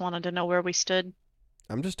pancakes, I just wanted to know where we stood.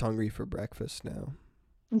 I'm just hungry for breakfast now.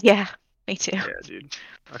 Yeah, me too. Yeah, dude.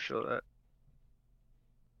 I feel that.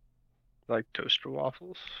 Like toaster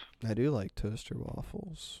waffles. I do like toaster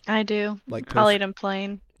waffles. I do. Like I'll toast, eat them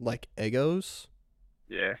plain. like Eggos.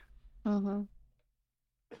 Yeah. Mm-hmm.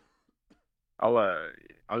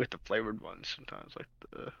 I'll get the flavored ones sometimes, like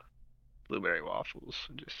the blueberry waffles,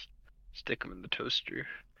 and just stick them in the toaster,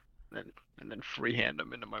 and then freehand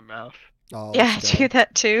them into my mouth. Oh, Yeah, let's I do go.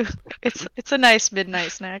 that too. It's a nice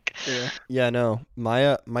midnight snack. Yeah. Yeah, no.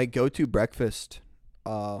 My go-to breakfast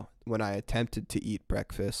when I attempted to eat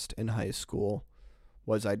breakfast in high school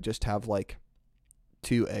was I'd just have like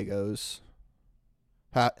 2 Eggos.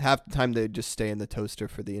 Half the time they'd just stay in the toaster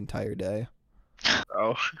for the entire day.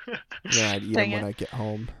 Oh. And then I'd eat Dang them when it. I get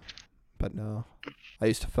home. But no. I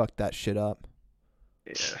used to fuck that shit up.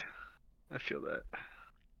 Yeah. I feel that.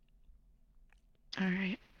 All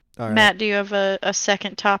right. All right. Matt, do you have a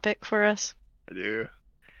second topic for us? I do.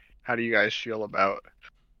 How do you guys feel about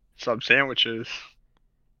sub sandwiches?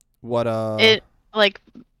 What It like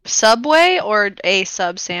Subway or a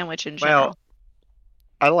sub sandwich in Well, general?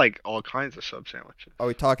 I like all kinds of sub sandwiches. are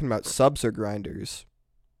we talking about subs or grinders?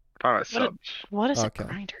 Talking about What a, subs. what is a Okay.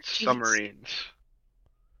 grinder? Jeez. Submarines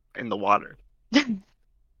in the water.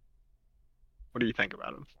 What do you think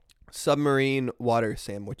about them? Submarine water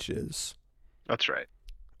sandwiches. That's right.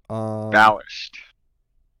 Um Ballast.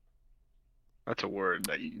 That's a word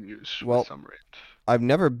that you use Well- with submarines. I've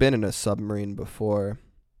never been in a submarine before.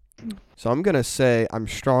 So I'm going to say I'm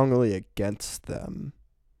strongly against them.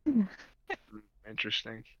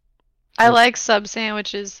 Interesting. I Well- like sub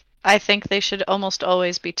sandwiches. I think they should almost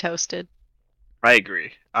always be toasted. I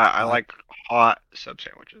agree. I like hot sub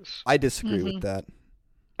sandwiches. I disagree Mhm. with that.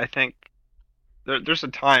 I think there's a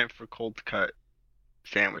time for cold cut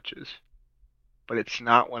sandwiches, but it's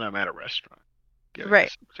not when I'm at a restaurant getting a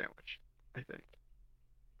Right. sub sandwich. I think.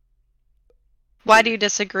 Why do you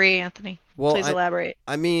disagree, Anthony? Well, Please elaborate.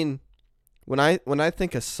 I mean, when I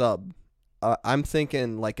think of sub, I'm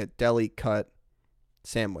thinking like a deli cut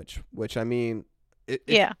sandwich, which I mean,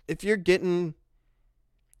 Yeah. if you're getting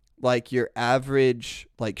like your average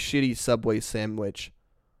like shitty Subway sandwich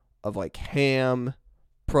of like ham,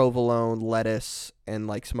 provolone, lettuce, and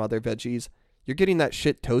like some other veggies, you're getting that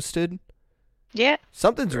shit toasted. Yeah.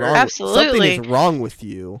 Something's Sure. wrong. Something Absolutely. is wrong with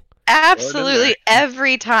you. Absolutely.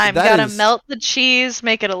 Every time. That Gotta is- melt the cheese,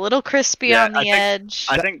 make it a little crispy Yeah, on the edge.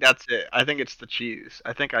 I think that's it. I think it's the cheese.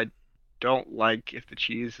 I think I don't like if the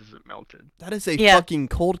cheese isn't melted. That is a Yeah. fucking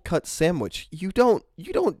cold cut sandwich. You don't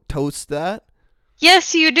toast that.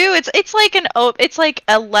 Yes, you do. It's like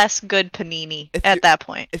a less good panini If at you're- that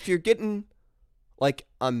point. If you're getting like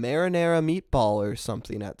a marinara meatball or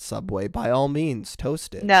something at Subway, by all means,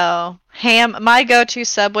 toast it. No. Ham, my go-to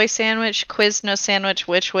Subway sandwich, Quiznos sandwich,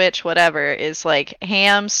 which, whatever, is like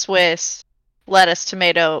ham, Swiss, lettuce,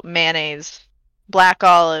 tomato, mayonnaise, black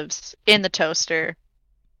olives in the toaster.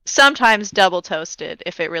 Sometimes double toasted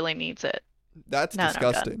if it really needs it. That's No,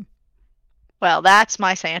 disgusting. Well, that's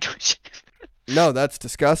my sandwich. No, that's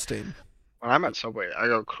disgusting. When I'm at Subway, I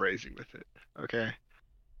go crazy with it. Okay,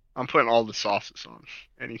 I'm putting all the sauces on,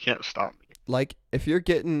 and you can't stop me. Like if you're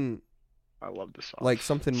getting I love the sauce. like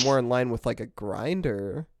something more in line with like a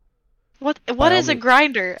grinder. What all is a means.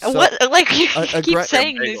 grinder? So, What like you a keep gri-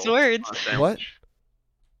 saying Bagel these words. on a What? sandwich.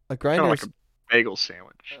 A Kind grinder of like a bagel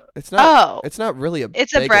sandwich. it's not Oh, it's not really a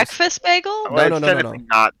it's a bagel breakfast bagel? No, Well, no, it's no, no, technically no.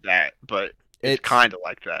 not that, but it's It's- kind of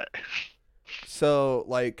like that. So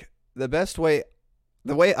like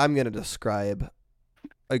the way I'm going to describe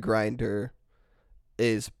a grinder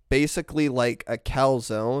is basically like a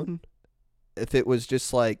calzone if it was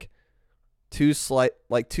just like two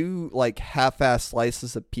half-ass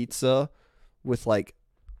slices of pizza with like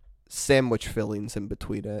sandwich fillings in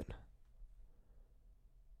between it,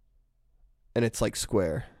 and it's like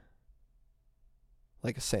square,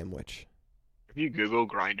 like a sandwich. If you Google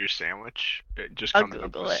grinder sandwich, it just I'll comes up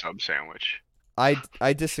Google with it. sub sandwich.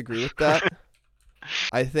 I disagree with that.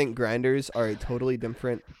 I think grinders are a totally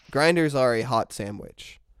different. Grinders are a hot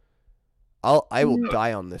sandwich. I will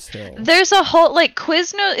die on this hill. There's a whole like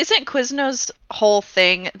Quiznos. Isn't Quiznos' whole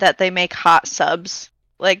thing that they make hot subs?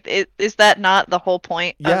 Like, is that not the whole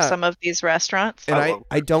point of Yeah. some of these restaurants? And I I, love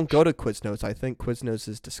I don't go to Quiznos. I think Quiznos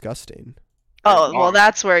is disgusting. Oh, You're well, wrong.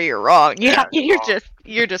 that's where you're wrong. Yeah, Yeah, you're wrong.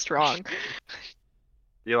 you're just wrong.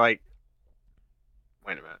 You're like,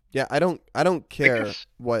 wait a minute. Yeah, I don't care guess-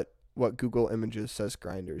 what Google Images says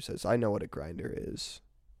grinders is. I know what a grinder is.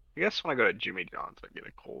 I guess when I go to Jimmy John's, I get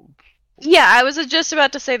a cold. Yeah, I was just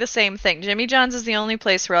about to say the same thing. Jimmy John's is the only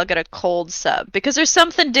place where I'll get a cold sub because there's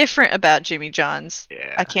something different about Jimmy John's.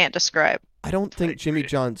 Yeah. I can't describe. I don't think Jimmy agree.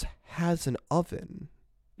 John's has an oven.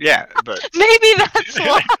 Yeah, but Maybe that's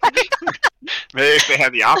why. maybe if they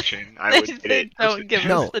had the option, I would get They it. don't give us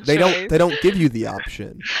No, the they choice. don't. They don't give you the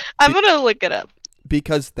option I'm gonna look it up.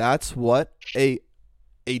 because that's what a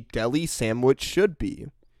deli sandwich should be.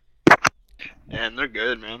 And they're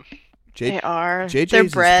good, man. They are. JJ's Their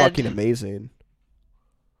is bread. fucking amazing.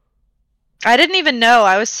 I didn't even know.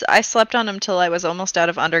 I slept on them till I was almost out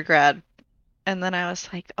of undergrad, and then I was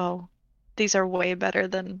like, oh, these are way better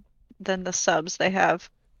than the subs they have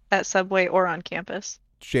at Subway or on campus.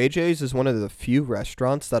 JJ's is one of the few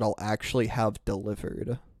restaurants that I'll actually have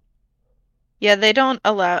delivered. Yeah, they don't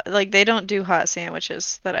do hot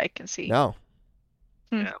sandwiches that I can see. No,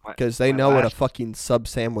 Yeah, because they my know what a last- fucking sub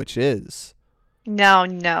sandwich is. No,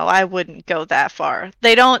 I wouldn't go that far.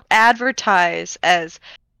 They don't advertise as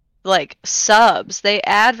like subs. They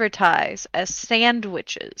advertise as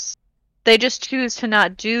sandwiches. They just choose to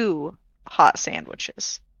not do hot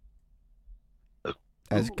sandwiches.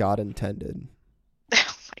 As God intended.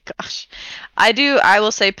 Oh my gosh. I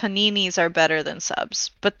will say paninis are better than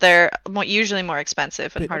subs, but they're usually more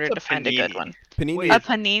expensive and What's harder a to find a good panini? one. Panini. Wait, A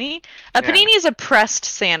panini? A Yeah. panini is a pressed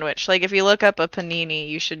sandwich. Like if you look up a panini,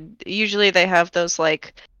 usually they have those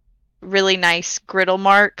like really nice griddle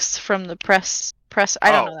marks from the press.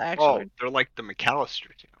 I don't know the actual word. They're like the McAllister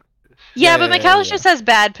sandwiches. Yeah, Yeah, but yeah, McAllister's yeah. has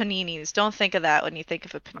bad paninis. Don't think of that when you think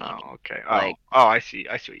of a panini. Oh, okay. Like- I see.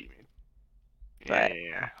 I see what you mean. But-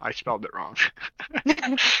 Yeah. I spelled it wrong.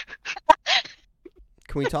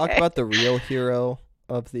 Can we talk Okay. about the real hero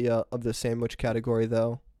of the sandwich category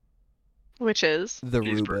though? Which is? The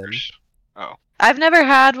Reuben. Cheeseburgers. Oh, I've never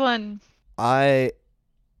had one.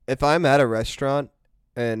 If I'm at a restaurant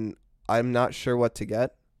and I'm not sure what to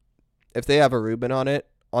get, if they have a Reuben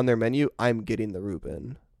on their menu, I'm getting the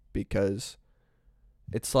Reuben because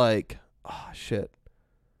it's like, oh shit.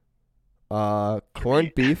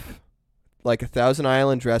 Corned beef, like a Thousand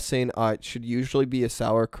Island dressing. It should usually be a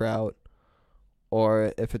sauerkraut,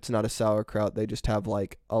 or if it's not a sauerkraut, they just have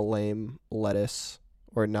like a lame lettuce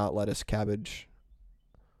or not lettuce, cabbage.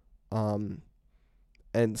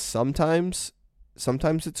 And sometimes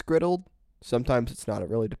it's griddled, sometimes it's not. It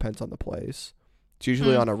really depends on the place. It's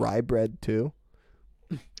usually on a rye bread too.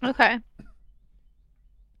 Okay.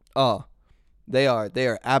 Oh, they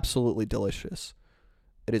are absolutely delicious.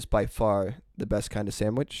 It is by far the best kind of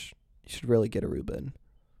sandwich. You should really get a Reuben.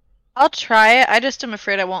 I'll try it. I just am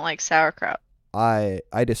afraid I won't like sauerkraut. I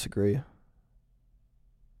disagree.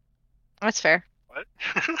 That's fair. what?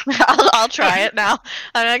 I'll try it now.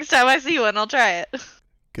 Next time I see one, I'll try it.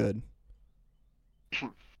 Good.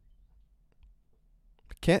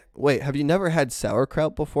 Can't wait. Have you never had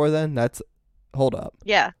sauerkraut before then? Hold up.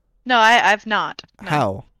 Yeah. No, I've not. No.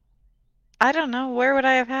 How? I don't know. Where would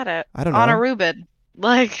I have had it? I don't On a know. Reuben.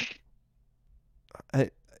 Like,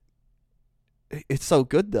 It's so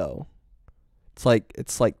good though.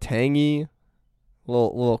 It's like tangy,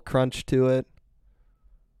 little crunch to it.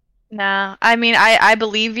 nah. I mean, I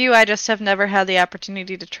believe you. I just have never had the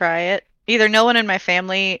opportunity to try it. Either no one in my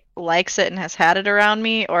family likes it and has had it around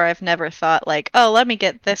me, or I've never thought like, oh, let me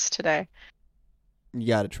get this today. You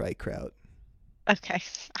gotta try kraut. Okay,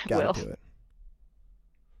 I Gotta will. do it.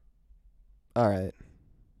 All right.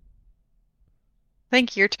 I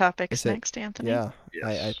think your topic's Is it- next, Anthony. Yeah.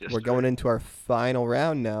 Yes, yes, We're sir. going into our final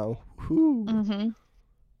round now. Whew. Mm-hmm.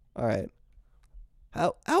 All right.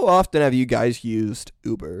 How often have you guys used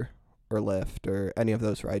Uber or Lyft or any of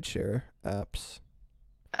those rideshare apps?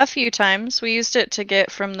 A few times. We used it to get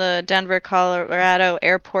from the Denver, Colorado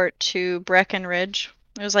airport to Breckenridge.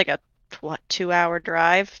 It was like a 2-hour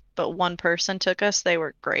drive, but one person took us. They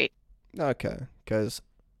were great. Okay, because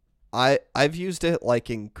I've used it like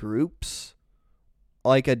in groups,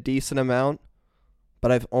 like a decent amount,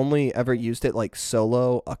 but I've only ever used it like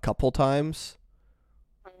solo a couple times.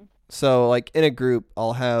 So like in a group,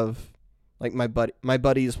 I'll have like my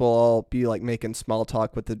buddies will all be like making small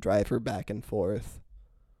talk with the driver back and forth.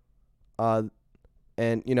 Uh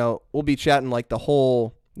and we'll be chatting like the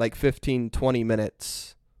whole like 15-20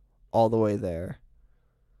 minutes all the way there.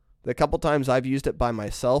 The couple times I've used it by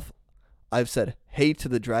myself, I've said hey to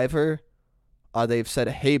the driver. They've said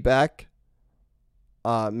hey back.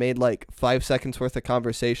 Made like 5 seconds worth of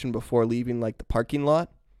conversation before leaving like the parking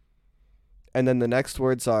lot. And then the next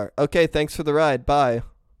words are, okay, thanks for the ride, bye.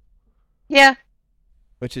 Yeah.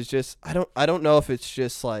 Which is just, I don't know if it's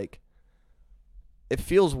just like, it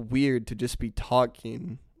feels weird to just be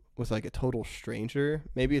talking with like a total stranger.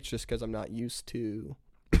 Maybe it's just because I'm not used to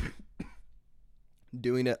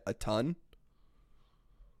doing it a ton.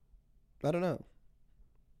 I don't know.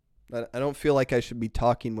 I don't feel like I should be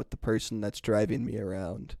talking with the person that's driving me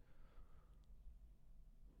around.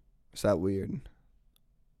 Is that weird?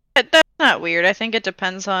 That's not weird. I think it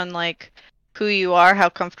depends on like who you are, how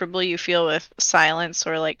comfortable you feel with silence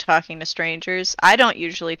or like talking to strangers. I don't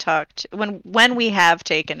usually talk to when we have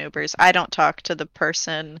taken Ubers, I don't talk to the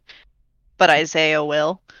person, but Isaiah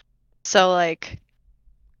will. So like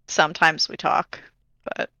sometimes we talk,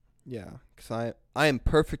 but Yeah, because I am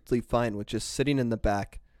perfectly fine with just sitting in the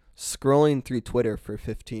back, scrolling through Twitter for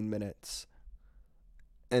 15 minutes,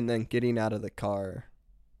 and then getting out of the car.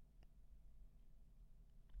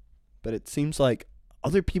 But it seems like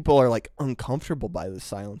other people are like uncomfortable by the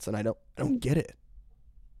silence, and I don't get it.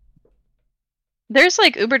 there's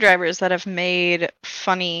like Uber drivers that have made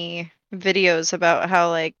funny videos about how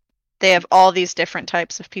like they have all these different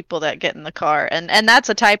types of people that get in the car, and that's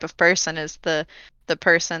a type of person is the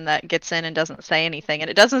person that gets in and doesn't say anything, and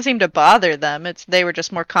it doesn't seem to bother them. It's they were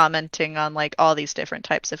just more commenting on like all these different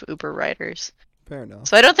types of Uber riders. Fair enough.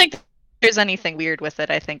 So I don't think there's anything weird with it.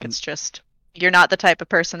 I think And it's just you're not the type of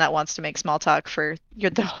person that wants to make small talk for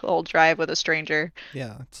the whole drive with a stranger.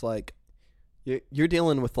 yeah, it's like you're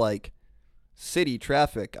dealing with like city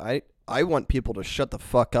traffic. I want people to shut the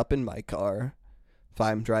fuck up in my car if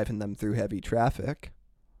I'm driving them through heavy traffic.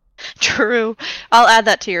 True. I'll add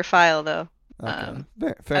that to your file though.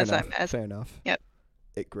 Okay, fair As enough. I'm as Fair enough. Yep.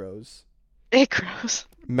 It grows. It grows.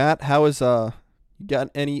 Matt, how is you got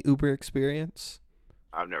any Uber experience?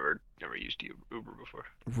 I've never used Uber before.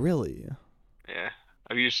 Really? Yeah,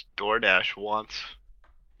 I've used DoorDash once.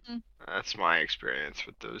 Mm. That's my experience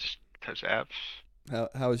with those types of apps.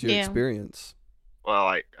 How was your Yeah. experience? Well,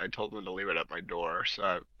 I told them to leave it at my door,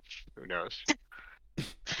 so who knows? I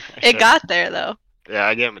It said, got there though. yeah,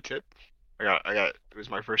 I gave him a tip. It was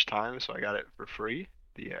my first time, so I got it for free.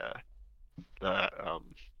 The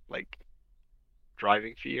like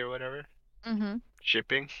driving fee or whatever. Mm-hmm.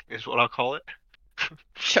 Shipping is what I'll call it.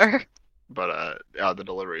 Sure. But yeah, the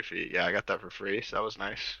delivery fee, yeah, I got that for free, so that was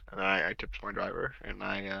nice. And then I tipped my driver, and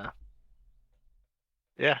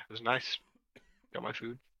yeah, it was nice. Got my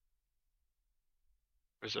food.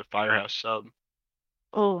 It was a Firehouse sub.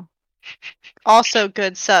 Oh. Also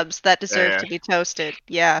good subs that Yeah, deserve yeah. to be toasted.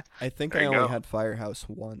 Yeah. I think There I you only go. had Firehouse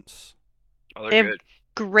once. Oh, They they're have good.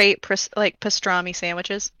 great like pastrami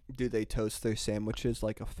sandwiches. Do they toast their sandwiches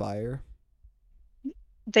like a fire?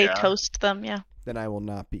 They Yeah. toast them, yeah. Then I will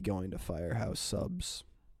not be going to Firehouse subs.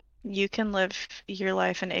 You can live your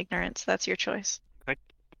life in ignorance. That's your choice. I think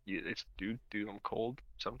it's do them cold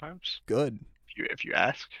sometimes Good, if you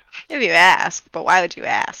ask. If you ask, but why would you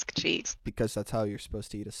ask? Jeez. because that's how you're supposed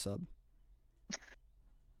to eat a sub.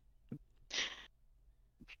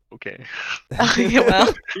 Okay. Okay,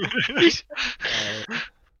 well. Alright.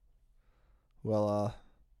 Well,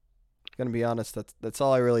 gonna be honest, that's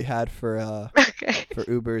all I really had for Okay. for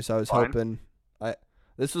Ubers. I was Fine. hoping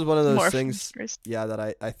this was one of those More things, first. yeah, that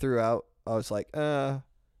I threw out. I was like, I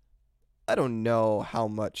don't know how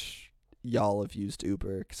much y'all have used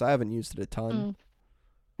Uber because I haven't used it a ton.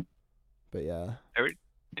 But yeah,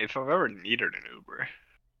 If I've ever needed an Uber,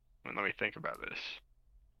 let me think about this.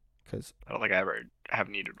 because I don't think I ever have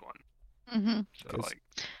needed one. Mm-hmm. So 'Cause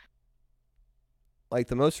like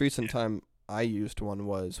the most recent time I used one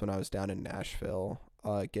was when I was down in Nashville,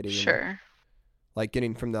 getting Sure. like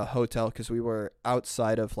getting from the hotel because we were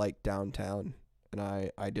outside of like downtown, and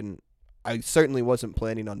I certainly wasn't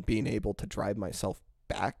planning on being able to drive myself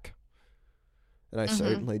back, and I Mhm.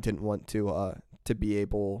 certainly didn't want to be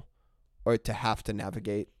able or to have to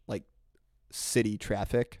navigate like city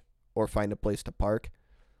traffic or find a place to park.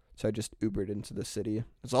 So I just Ubered into the city.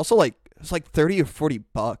 It's like 30 or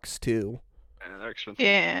 $40 too. yeah, they're expensive.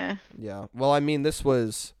 Yeah. Yeah. Well, I mean, this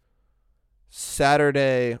was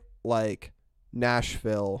Saturday like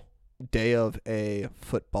Nashville, day of a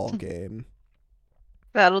football game.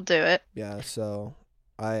 That'll do it. Yeah, so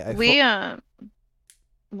I We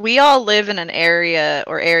we all live in an area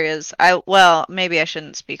or areas. Well, maybe I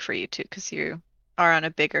shouldn't speak for you two because you are on a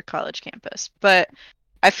bigger college campus. But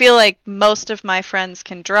I feel like most of my friends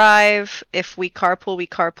can drive. If we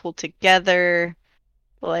carpool together.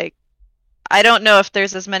 Like, I don't know if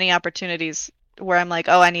there's as many opportunities where I'm like,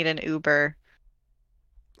 oh, I need an Uber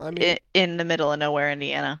I mean, in the middle of nowhere,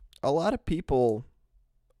 Indiana. a lot of people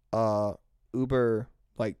uh Uber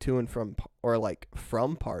like to and from or like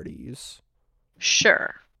from parties.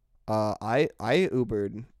 Sure. I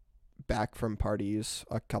Ubered back from parties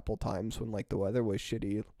a couple times when like the weather was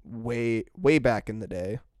shitty way back in the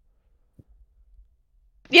day.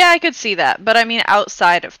 Yeah, I could see that. But I mean,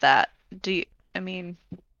 outside of that, do you, I mean,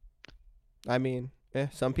 I mean,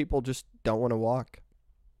 some people just don't want to walk.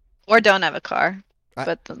 or don't have a car. I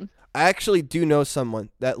But then, I actually do know someone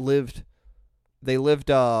that lived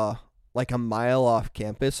like a mile off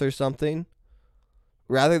campus or something.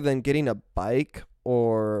 Rather than getting a bike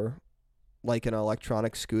or like an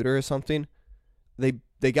electronic scooter or something,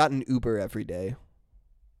 they got an Uber every day.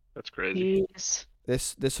 That's crazy. jeez.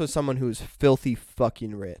 This was someone who was filthy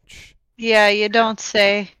fucking rich. Yeah, you don't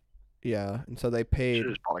say. Yeah, and so they Should paid.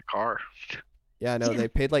 have just bought a car. Yeah, no, they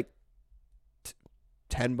paid like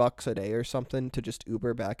 $10 a day or something to just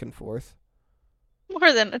Uber back and forth.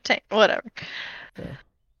 More than a tank. Whatever. Yeah,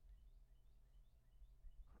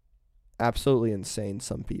 absolutely insane.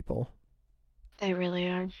 Some people. They really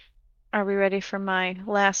are. Are we ready for my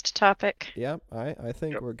last topic? Yeah, I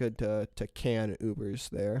think Yep. we're good to can Ubers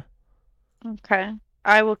there. Okay.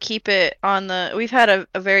 I will keep it on the. We've had a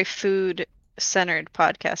very food-centered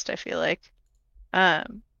podcast, I feel like.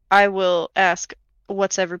 I will ask,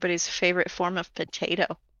 what's everybody's favorite form of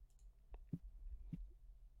potato?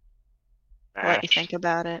 I'll let you Mashed. think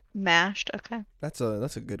about it. Mashed, okay. That's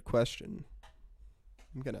a good question.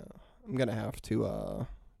 I'm gonna have to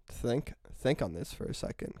think on this for a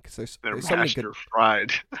second because They're there's so many mashed good. or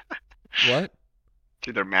fried. What? It's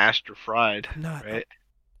either mashed or fried, I'm not. right?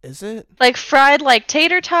 Is it? Like fried, like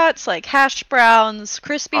tater tots, like hash browns,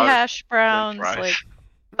 crispy Oh, hash French browns, fries. like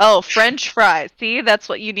oh, French fries. See, that's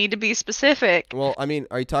what you need to be specific. Well, I mean,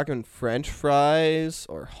 are you talking French fries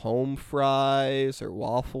or home fries or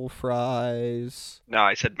waffle fries? No,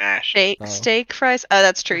 I said mashed. Oh. Steak fries. Oh,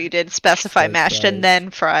 that's true. You did specify Steak mashed and fries. then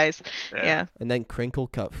fries. Yeah. Yeah. And then crinkle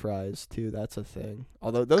cut fries too. That's a thing.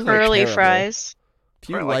 Although those are Curly terrible. fries. If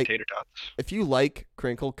I you like like tater tots. if you like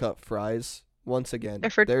crinkle cut fries, once again, They're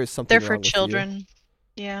for there is something they're wrong for with you. children.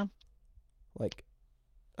 Yeah. Like,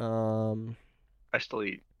 I still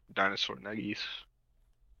eat dinosaur nuggies.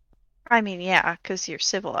 I mean, yeah, 'cause you're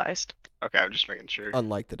civilized. Okay, I'm just making sure.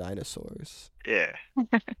 unlike the dinosaurs. Yeah.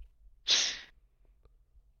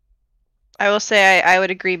 I will say I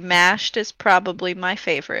would agree mashed is probably my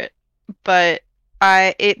favorite, but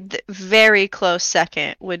very close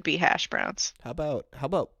second would be hash browns. How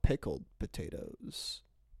about pickled potatoes?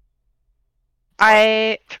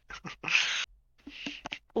 I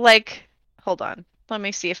like hold on. Let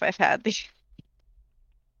me see if I've had these.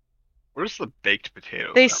 Where's the baked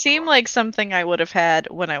potatoes? They at, seem bro? like something I would have had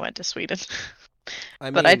when I went to Sweden.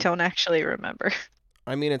 I But I mean, don't actually remember.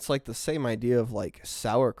 it's like the same idea of like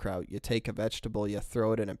sauerkraut. You take a vegetable, you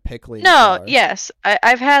throw it in a pickling No, jar. yes.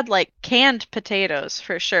 I've had like canned potatoes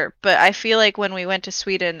for sure, but I feel like when we went to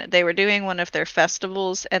Sweden, they were doing one of their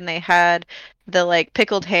festivals and they had the like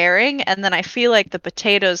pickled herring, and then I feel like the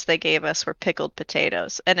potatoes they gave us were pickled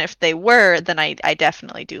potatoes. And if they were, then I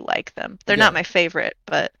definitely do like them. They're not Yeah. my favorite,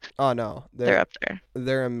 but Oh no, they're up there.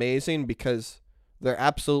 they're amazing because they're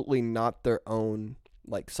absolutely not their own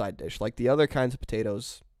like side dish. Like the other kinds of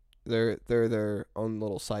potatoes, they're their own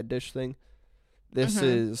little side dish thing. This Mhm.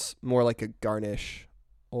 is more like a garnish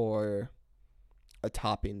or a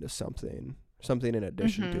topping to something in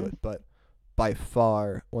addition to Mhm. it, but by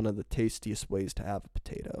far one of the tastiest ways to have a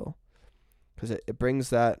potato because it brings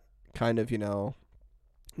that kind of,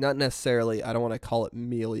 not necessarily, I don't want to call it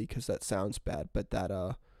mealy because that sounds bad, but that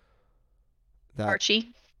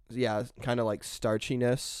Archie. yeah, kind of like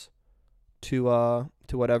starchiness to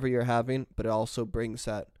whatever you're having, but it also brings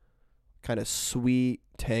that kind of sweet,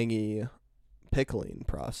 tangy pickling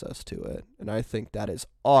process to it, and I think that is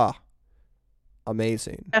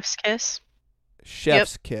amazing. Chef's kiss.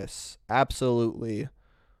 Chef's kiss, absolutely.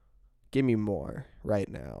 Give me more right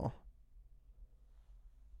now.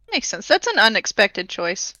 Makes sense. That's an unexpected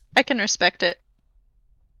choice. I can respect it.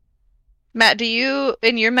 Matt, do you,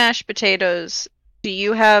 in your mashed potatoes, do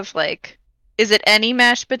you have like, is it any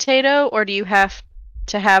mashed potato or do you have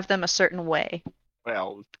to have them a certain way?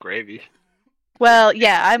 Well, with gravy. Well,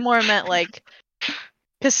 yeah, I more meant like,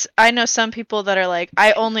 because I know some people that are like,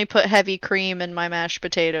 I only put heavy cream in my mashed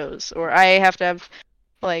potatoes, or I have to have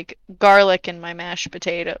like garlic in my mashed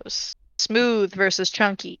potatoes. Smooth versus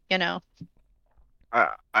chunky, you know.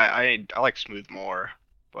 I like smooth more,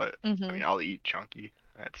 but I mean Mm-hmm. I'll eat chunky.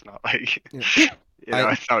 That's not like Yeah.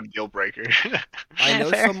 I it's not a deal breaker. I Yeah,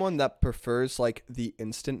 know fair. someone that prefers like the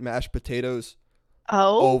instant mashed potatoes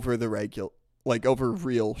Oh, over the regular, like over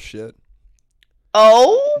real shit.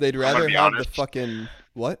 oh, They'd I'm gonna rather be have the honest, fucking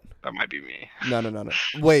what? that might be me. No.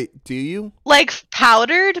 Wait, do you? like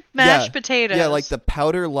powdered Yeah, mashed yeah, like potatoes. the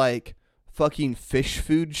powder, like fucking fish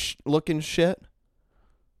food looking shit.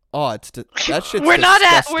 Oh, that shit's We're not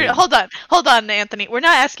at. We're disgusting. hold on, Anthony. We're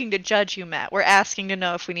not asking to judge you, Matt. We're asking to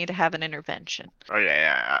know if we need to have an intervention. Oh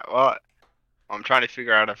yeah. Well, I'm trying to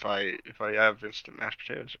figure out if I have instant mashed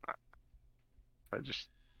potatoes or not. I just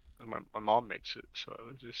my mom makes it, so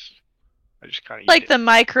I just kind of eat Like it. the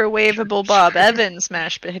microwavable Bob Evans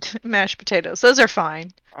mashed potatoes. Those are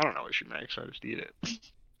fine. I don't know what she makes. I just eat it.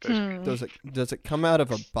 Basically, Hmm. Does it come out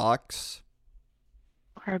of a box?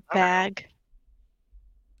 Or a I don't know. bag.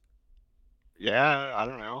 Yeah, I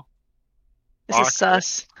don't know. This is Box or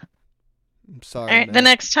sus. I'm All sorry, right, the Matt.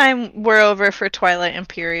 next time we're over for Twilight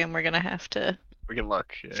Imperium, we're gonna have to we can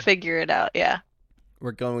look. Yeah. figure it out. Yeah.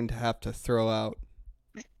 We're going to have to throw out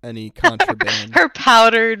any contraband. Her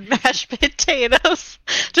powdered mashed potatoes.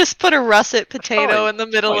 Just put a russet potato in the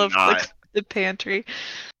It's middle probably of not. the pantry.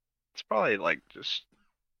 It's probably like just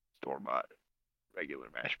store bought regular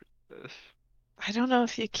mashed potatoes. I don't know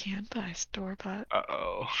if you can buy store bought.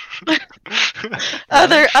 Uh-oh. What?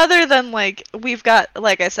 Other than like we've got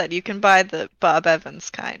like I said, you can buy the Bob Evans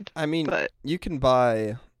kind, I mean, but you can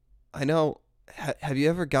buy. I know. Have you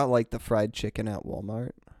ever got like the fried chicken at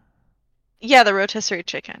Walmart? yeah, the rotisserie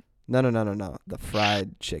chicken. No. The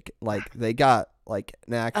fried chicken. Like they got like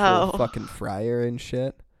an actual Oh fucking fryer and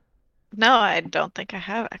shit. no, I don't think I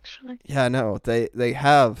have actually. Yeah, no. They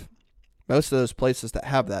have most of those places that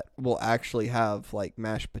have that will actually have like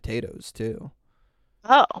mashed potatoes too.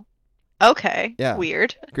 Oh, okay, Yeah.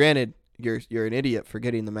 weird. Granted, you're an idiot for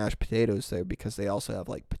getting the mashed potatoes there because they also have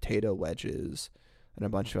like potato wedges and a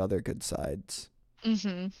bunch of other good sides.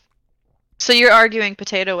 Mm-hmm. So you're arguing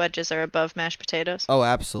potato wedges are above mashed potatoes? Oh,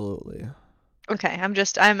 absolutely. Okay,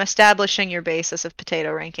 I'm establishing your basis of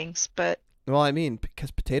potato rankings, but Well, I mean,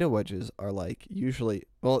 because potato wedges are like usually,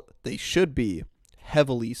 well, they should be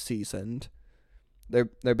heavily seasoned. They're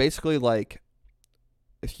basically like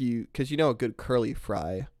because you know a good curly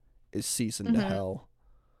fry is seasoned to mm-hmm. hell.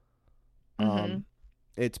 Mm-hmm.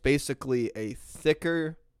 It's basically a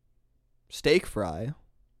thicker steak fry,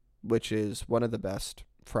 which is one of the best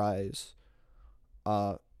fries,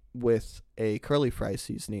 uh, with a curly fry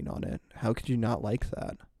seasoning on it. How could you not like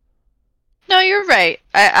that? No, you're right.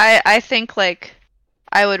 I think like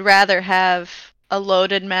I would rather have a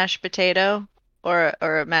loaded mashed potato or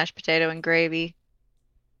a mashed potato and gravy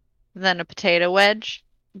than a potato wedge.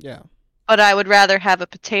 Yeah. But I would rather have a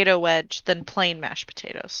potato wedge than plain mashed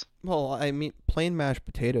potatoes. Well, I mean, plain mashed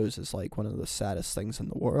potatoes is like one of the saddest things in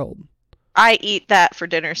the world. I eat that for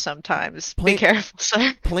dinner sometimes. Be Plain, careful,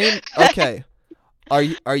 sir. plain. Okay.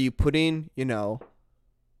 Are you putting Butter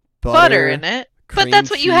butter, in it. But cream that's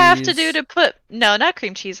what you have to do cheese? to put no, not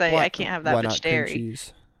cream cheese. I Why? can't have that Why much not cream dairy.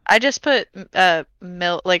 cheese? I just put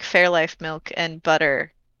milk like Fairlife milk and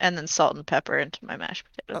butter and then salt and pepper into my mashed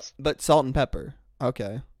potatoes. But salt and pepper.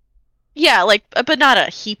 Okay. Yeah, like but not a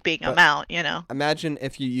heaping But amount, you know. imagine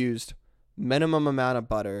if you used minimum amount of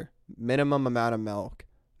butter, minimum amount of milk,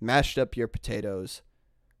 mashed up your potatoes.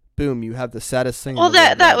 Boom, you have the saddest thing in Well, the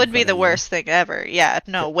world right that in would be front the of you. worst thing ever. Yeah,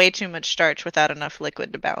 no, way too much starch without enough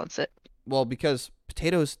liquid to balance it. Well, because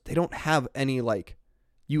potatoes, they don't have any like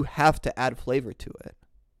you have to add flavor to it.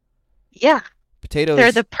 Yeah,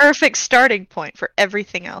 they're Potatoes, the perfect starting point for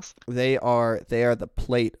everything else. they are the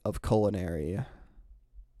plate of culinary.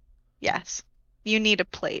 Yes. You need a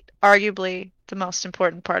plate. Arguably the most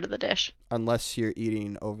important part of the dish. Unless you're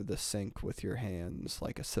eating over the sink with your hands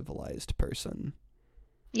like a civilized person.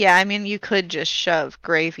 Yeah, I mean, you could just shove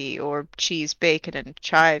gravy or cheese, bacon, and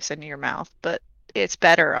chives into your mouth, but it's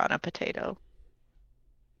better on a potato.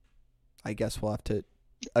 I guess we'll have to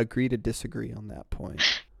agree to disagree on that point.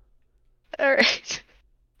 All right.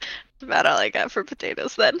 That's about all I got for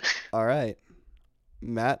potatoes then. All right.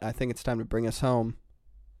 Matt, I think it's time to bring us home.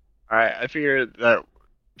 All right, I figured that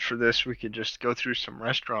for this we could just go through some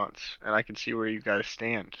restaurants and I can see where you guys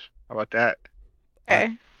stand. How about that? I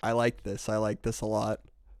Okay, I like this. I like this a lot.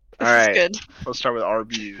 All this is right, good. let's start with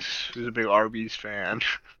Arby's. Who's a big Arby's fan?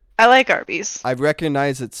 I like Arby's. I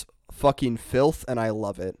recognize its fucking filth, and I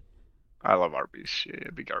love it. I love Arby's. Yeah,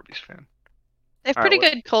 big Arby's fan. They have All right, pretty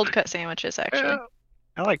what? good cold cut sandwiches, actually. Yeah,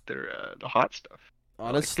 I like their the hot stuff. I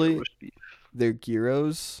like their Honestly, roast beef. their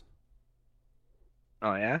gyros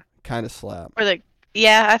Oh yeah. kind of slap. Or the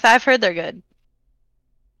yeah, I've heard they're good.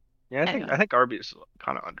 Yeah, Anyway. I think Arby's is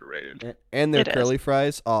kind of underrated. And their It is. curly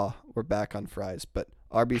fries. Oh, we're back on fries, but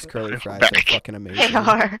Arby's curly We're fries are back. fucking They amazing.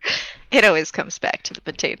 are. It always comes back to the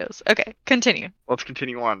potatoes. Okay, continue. Let's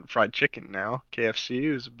continue on fried chicken now.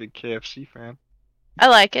 KFC is a big KFC fan. I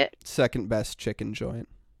like it. Second best chicken joint.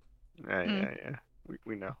 Yeah, Mm. yeah.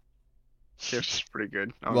 We know. KFC's pretty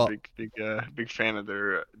good. I'm Well- a big fan of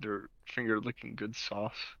their finger licking good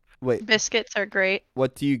sauce. Wait, Biscuits are great.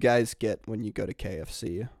 what do you guys get when you go to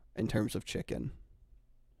KFC in terms of chicken?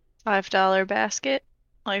 $5 basket,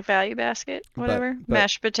 like value basket, whatever. but-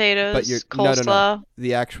 Mashed potatoes, you're- no, coleslaw. no.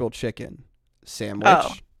 The actual chicken sandwich.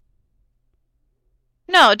 Oh.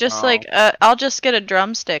 No, just Oh. like I'll just get a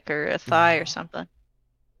drumstick or a thigh or something.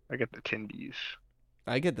 I get the tendies.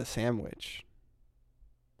 I get the sandwich.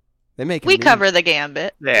 They make. a We mean- cover the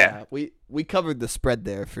gambit. Yeah. we covered the spread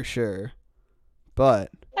there for sure,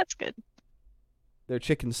 but That's good. their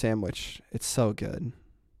chicken sandwich, it's so good.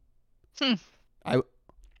 Hmm.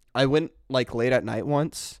 I went like late at night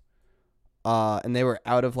once, and they were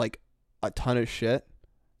out of like a ton of shit.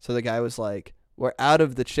 So the guy was like, "We're out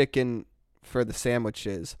of the chicken for the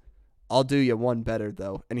sandwiches. I'll do you one better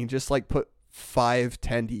though." And he just like put 5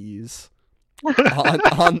 tendies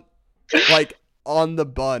on like on the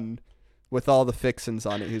bun with all the fixins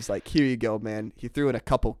on it. He was like, "Here you go, man." He threw in a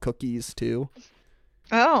couple cookies too.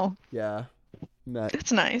 Oh, Yeah.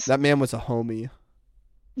 that's nice. That man was a homie.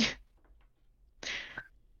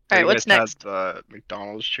 All right, You what's guys next? had the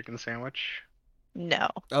McDonald's chicken sandwich? No.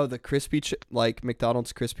 Oh, the crispy like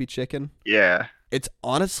McDonald's crispy chicken. Yeah. It's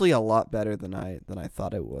honestly a lot better than I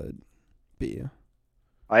thought it would be.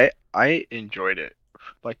 I enjoyed it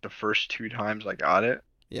like the first 2 times I got it,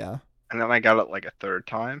 Yeah. and then I got it like a third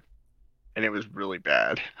time, and it was really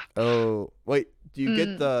bad. Oh, wait. Do you get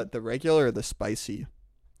Mm. the regular or the spicy?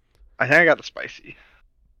 I think I got the spicy.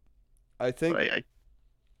 I think But I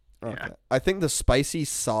okay. I think the spicy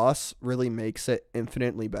sauce really makes it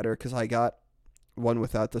infinitely better cuz I got one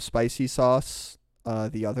without the spicy sauce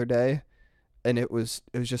the other day and it was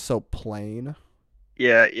just so plain.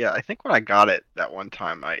 yeah, I think when I got it that one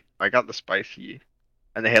time, I got the spicy,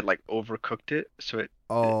 and they had like overcooked it, so it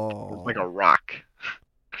was like a rock.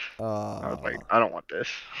 I was like, I don't want this.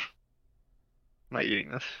 I'm not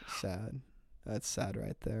eating this. sad. That's sad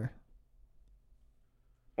right there.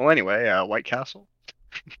 Well, anyway, White Castle.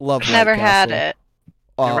 Love White Never had Castle. it.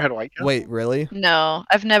 Never had White Castle. Wait, really? No,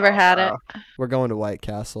 I've never had it. wow. We're going to White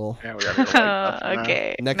Castle. Yeah, we gotta go to White Castle now.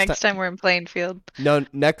 Okay. Next Next time we're in Plainfield. No,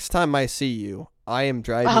 next time I see you, I am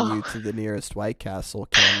driving Oh. you to the nearest White Castle,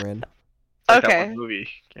 Cameron. Like that Okay. one movie,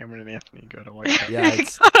 Cameron and Anthony go to White Castle. Yeah,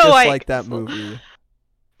 it's Go to just White like that Castle. movie.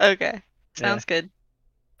 Okay. Sounds good.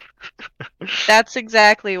 That's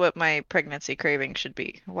exactly what my pregnancy craving should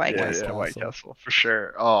be. White yeah, Castle. yeah, White Castle. Castle for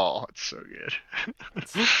sure. Oh, it's so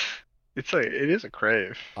good. It is a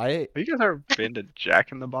crave. I Have you guys ever been to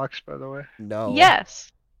Jack in the Box, by the way? no.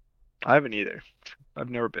 Yes. I haven't either. I've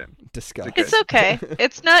never been. Disgusting. It's okay.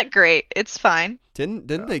 It's not great. It's fine. Didn't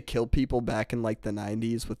they kill people back in like the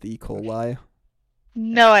 90s with E. coli?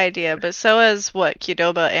 No idea, but so is what,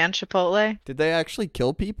 Qdoba and Chipotle? Did they actually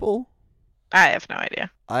kill people? I have no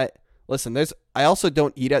idea. Listen, I also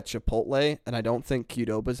don't eat at Chipotle and I don't think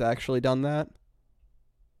Qdoba's actually done that.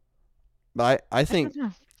 But I think don't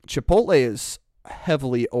know. Chipotle is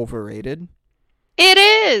heavily overrated. It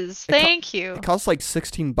is. It co- Thank you. It costs like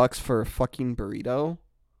 $16 for a fucking burrito.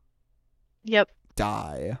 Yep.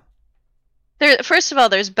 Die. First of all,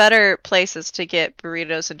 there's better places to get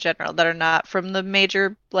burritos in general that are not from the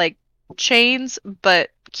major like chains, but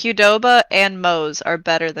Qdoba and Moe's are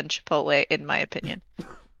better than Chipotle in my opinion.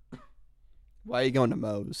 Why are you going to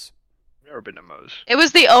Moe's? I've never been to Moe's. It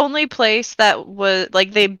was the only place that was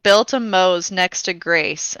like they built a Moe's next to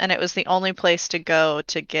Grace, and it was the only place to go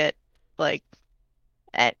to get like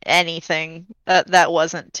anything that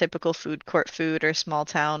wasn't typical food court food or small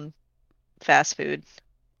town fast food.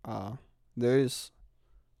 There's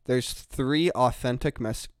 3 authentic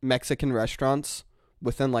Mexican restaurants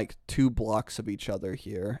within like 2 blocks of each other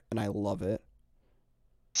here, and I love it.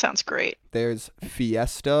 Sounds great. There's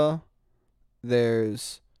Fiesta,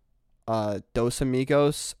 there's Dos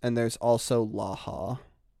Amigos, and there's also Laja.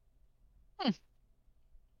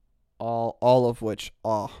 All of which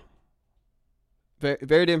very,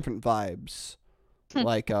 very different vibes.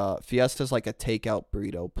 Like Fiesta's like a takeout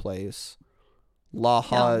burrito place.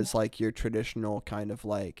 Laja Yum. is like your traditional kind of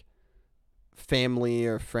like family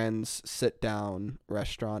or friends sit down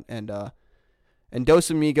restaurant, and Dos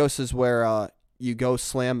Amigos is where you go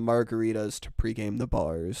slam margaritas to pregame the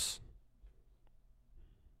bars.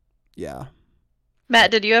 Yeah.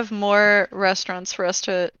 Matt, did you have more restaurants for us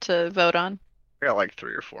to vote on? I got like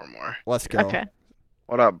 3 or 4 more. Let's go. Okay.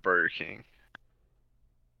 What about Burger King?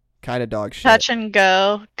 Kind of dog shit. Touch and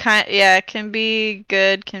go. Yeah, it can be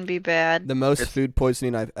good, can be bad. The most It's- food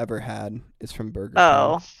poisoning I've ever had is from Burger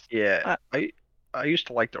Oh. Yeah, Uh, I used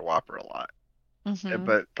to like their Whopper a lot, Mhm.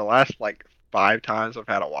 but the last like 5 times I've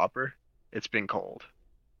had a Whopper, it's been cold.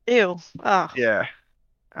 Ew. Oh. Yeah,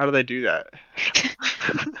 how do they do that?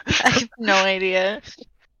 I have no idea.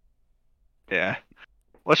 Yeah,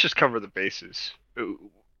 let's just cover the bases.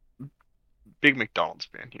 Ooh, big McDonald's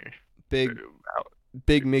fan here. Big Ooh,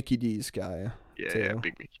 big Mickey D's guy. yeah, too.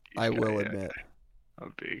 big Mickey D's I guy, will yeah, admit.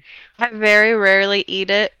 I'm big. I very rarely eat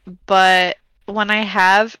it, but when I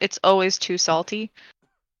have, it's always too salty,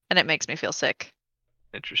 and it makes me feel sick.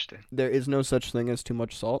 Interesting. There is no such thing as too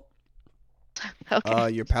much salt. Okay.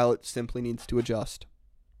 Your palate simply needs to adjust.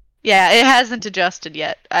 Yeah, it hasn't adjusted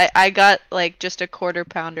yet. I got like just a quarter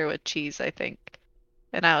pounder with cheese, I think.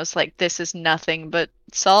 And I was like, this is nothing but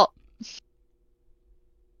salt.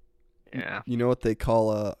 Yeah, You know what they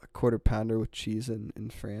call a quarter pounder with cheese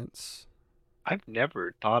in France? I've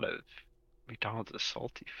never thought of McDonald's as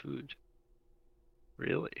salty food.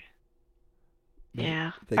 Really?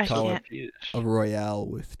 Yeah, They I call can't. it a royale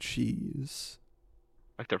with cheese.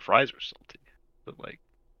 Like their fries are salty, but like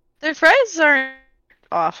Their fries aren't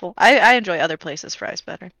awful. I enjoy other places' fries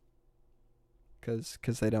better.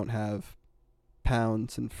 Because they don't have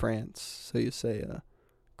pounds in France. So you say a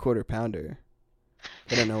quarter pounder.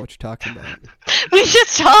 They don't know what you're talking about. We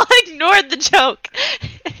just all ignored the joke.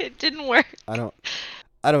 It didn't work. I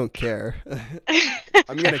don't care.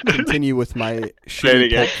 I'm going to continue with my Say it shitty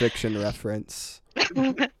again. Pulp Fiction reference.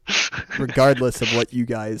 Regardless of what you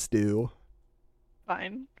guys do.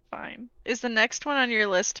 Fine, fine. Is the next one on your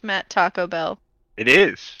list, Matt, Taco Bell? It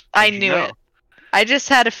is. I How'd you knew know? it. I just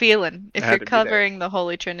had a feeling. If It had you're to be there. covering the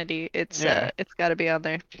Holy Trinity, it's Yeah. it's got to be on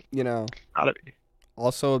there. You know, Gotta be.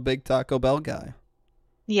 also a big Taco Bell guy.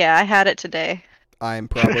 Yeah, I had it today. I'm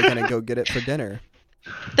probably going to go get it for dinner.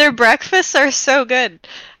 Their breakfasts are so good.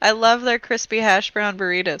 I love their crispy hash brown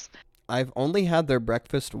burritos. I've only had their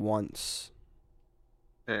breakfast once.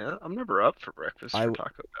 Yeah, I'm never up for breakfast I for w-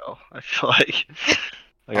 Taco Bell. I feel like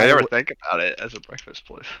I I never w- think about it as a breakfast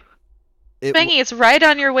place. It w- Spangy, it's right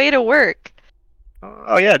on your way to work.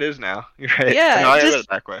 Oh yeah, it is now. You're right. Yeah, No, I read just it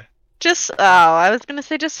that way. I was gonna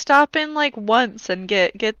say just stop in like once and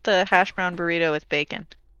get the hash brown burrito with bacon.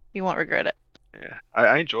 You won't regret it. Yeah,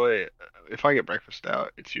 I enjoy if I get breakfast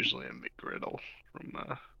out, it's usually a McGriddle from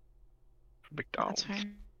That's McDonald's.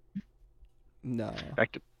 fine. No.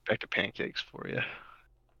 Back to pancakes for you.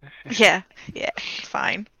 Yeah,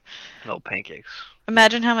 fine. No pancakes.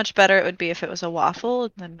 Imagine how much better it would be if it was a waffle,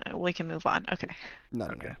 and then we can move on. Okay. No.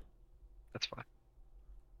 Okay. That's fine.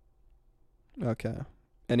 Okay.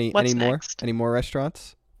 Any What's more? next? Any more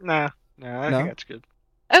restaurants? Nah, I No? think that's good.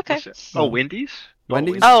 Okay. What's it? No. Oh, Wendy's?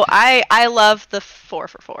 Wendy's? Oh, I love the 4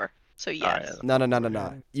 for 4. So yeah, yes. the No.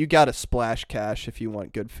 Yeah. You got to splash cash if you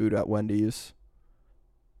want good food at Wendy's.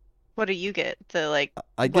 What do you get? The like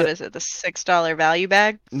I what get is it? The $6 value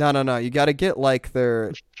bag? no. You got to get like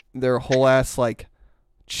their whole ass like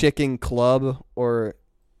chicken club or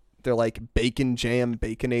their like bacon jam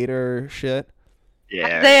baconator shit. Yeah.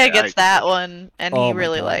 Isaiah yeah, gets that one, and Oh he my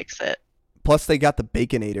really God. likes it. Plus they got the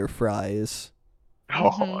baconator fries, Oh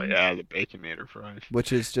Mhm. yeah, the Baconator fries.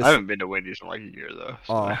 which is I just haven't been to Wendy's in like a year though.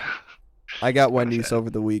 So Oh. I got kinda Wendy's sad. over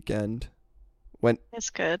the weekend. It's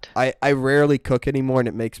good. I rarely cook anymore and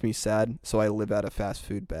it makes me sad, so I live out of fast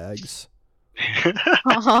food bags.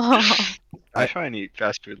 I I- try and eat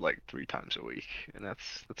fast food like 3 times a week, and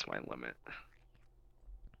that's my limit.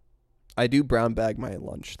 I do brown bag my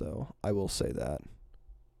lunch though. I will say that.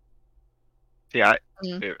 Yeah,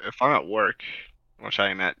 Mm. if I'm at work, which I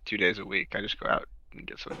am at 2 days a week, I just go out and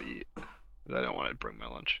get something to eat. 'Cause I don't want to bring my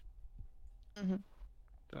lunch.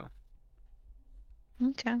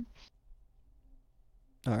 Okay.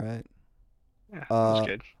 All right. Yeah, that's Uh,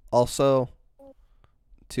 good. Also,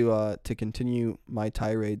 to continue my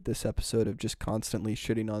tirade this episode of just constantly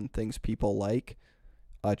shitting on things people like,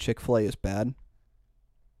 Chick-fil-A is bad.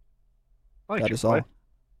 I like That is Chick-fil-A. all.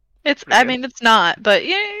 It's Pretty I good. mean it's not, but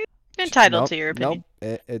you're entitled Nope, to your opinion.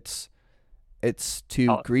 Nope. It's too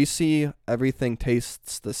Oh. greasy. Everything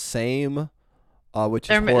tastes the same, which is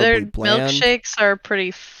Their horribly bland. milkshakes are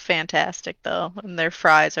pretty fantastic though, and their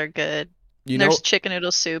fries are good. You And their know, chicken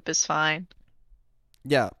noodle soup is fine.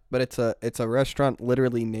 Yeah, but it's a restaurant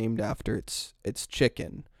literally named after its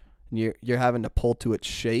chicken. And you're having to pull to its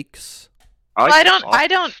shakes. I Well, like the sauce. I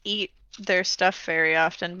don't eat their stuff very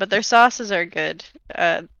often, but their sauces are good.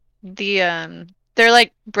 They're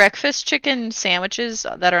like breakfast chicken sandwiches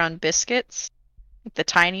that are on biscuits, like the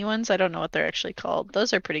tiny ones. I don't know what they're actually called.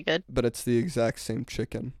 Those are pretty good. But it's the exact same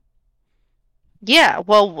chicken. Yeah,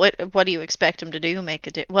 well, what do you expect them to do?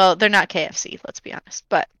 Well, they're not KFC, let's be honest.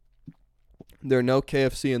 But There are no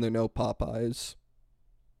KFC and there are no Popeyes.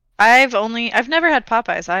 I've never had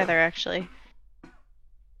Popeyes either, actually.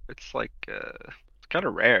 It's like it's kind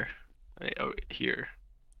of rare here.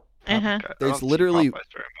 Uh-huh. I There's don't see literally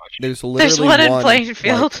Popeyes very much. there's There's literally one in like,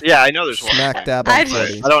 Plainfield. Yeah, I know there's one. smack dab I on just-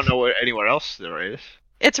 40. I don't know what anywhere else there is.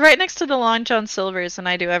 It's right next to the Long John Silver's, and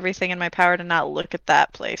I do everything in my power to not look at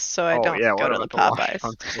that place, so I Oh don't yeah, go what to the about the Long Popeyes.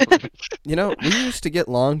 John Silver's? You know, we used to get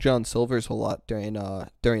Long John Silver's a lot during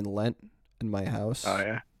Lent in my house. Oh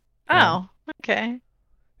yeah. Oh, okay.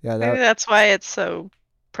 Yeah, Maybe that's why it's so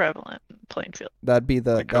prevalent in Plainfield. that'd be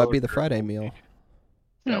the My Friday coworker meal. told me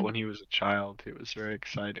that Hmm. when he was a child, it was very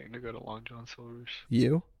exciting to go to Long John Silver's.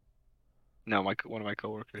 You? No, one of my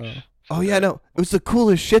coworkers. Oh. said Oh yeah, that. no. It was the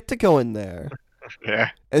coolest shit to go in there. Yeah.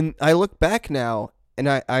 And I look back now and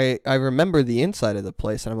I remember the inside of the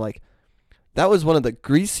place and I'm like, that was one of the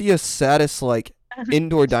greasiest, saddest like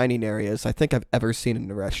indoor dining areas I think I've ever seen in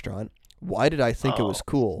a restaurant. Why did I think it was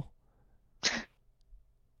cool?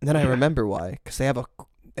 And then I remember why, because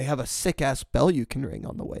they have a sick ass bell you can ring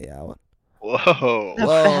on the way out. Whoa. The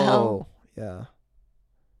Whoa. bell. Yeah.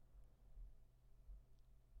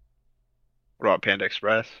 What about Panda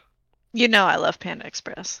Express? You know I love Panda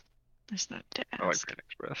Express. There's no to I like ask. Panda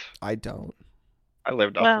Express. I don't. I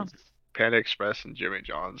lived off Well, of Panda Express and Jimmy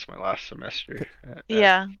John's my last semester at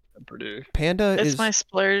yeah, Purdue. Panda it's is my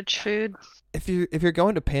splurge food. if you're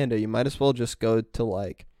going to Panda, you might as well just go to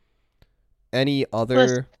like any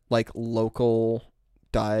other like local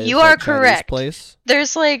dive You are like, Chinese correct. place.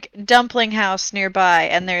 There's like dumpling house nearby,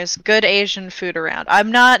 and there's good Asian food around.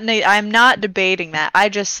 I'm not debating that. I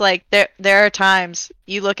just like there are times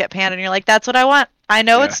you look at Panda and you're like, that's what I want. I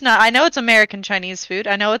know Yeah. it's not. I know it's American Chinese food.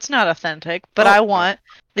 I know it's not authentic, but Oh, I no. want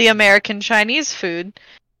the American Chinese food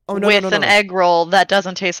Oh no, with no, no, an no. egg roll that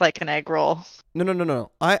doesn't taste like an egg roll.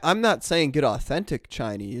 No. I'm not saying get authentic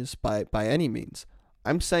Chinese by any means.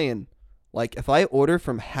 I'm saying like if I order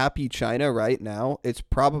from Happy China right now, it's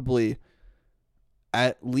probably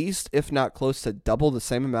at least if not close to double the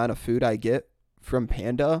same amount of food I get from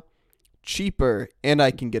Panda, cheaper, and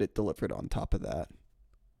I can get it delivered on top of that.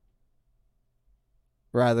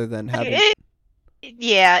 Rather than having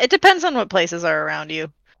Yeah, it depends on what places are around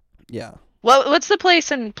you. yeah. What's the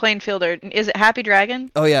place in Plainfield, or is it Happy Dragon?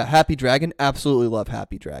 Oh yeah, Happy Dragon. Absolutely love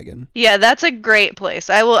Happy Dragon. Yeah, that's a great place.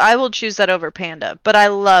 I will choose that over Panda, but I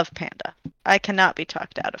love Panda. I cannot be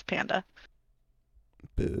talked out of Panda.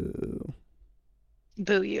 Boo.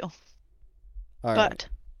 Boo you. All right.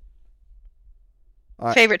 But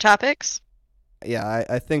I- favorite topics? Yeah,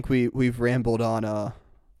 I think we've rambled on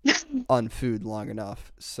food long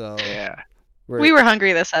enough. So Yeah. We were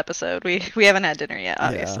hungry this episode. We haven't had dinner yet,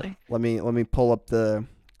 obviously. Yeah. Let me pull up the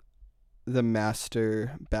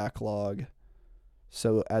master backlog.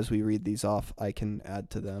 So as we read these off, I can add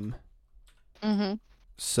to them. Mm-hmm.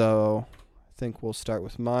 So I think we'll start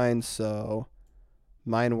with mine. So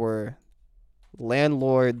mine were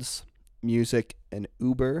landlords, music, and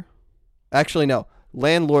Uber. Actually, no.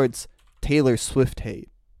 Landlords, Taylor Swift hate,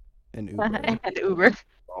 and Uber. I had Uber.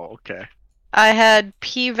 Oh, okay. I had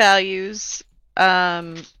p-values,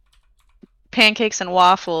 pancakes and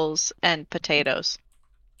waffles, and potatoes.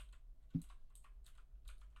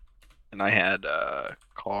 And I had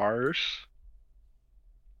cars,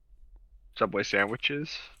 Subway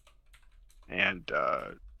sandwiches, and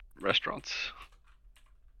restaurants.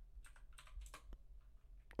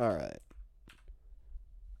 All right.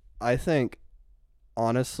 I think,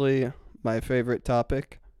 honestly, my favorite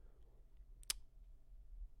topic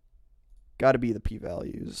got to be the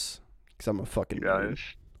p-values, because I'm a fucking You nerd.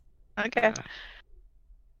 guys. Okay.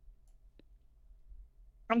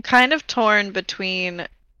 I'm kind of torn between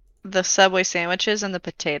the Subway sandwiches and the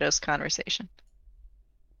potatoes conversation.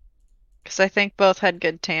 Because I think both had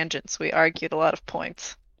good tangents. We argued a lot of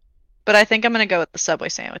points. But I think I'm going to go with the Subway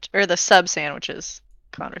sandwich, or the sub sandwiches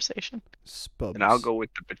conversation. Spubs. And I'll go with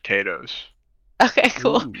the potatoes. Okay,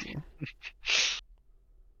 cool. Ooh.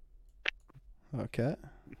 Okay.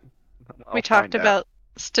 I'll We talked find out. about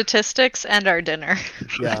statistics and our dinner.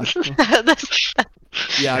 Yeah. That's-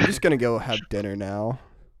 Yeah, I'm just gonna go have dinner now.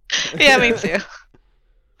 yeah, me too.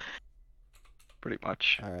 Pretty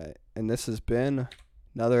much. All right, and this has been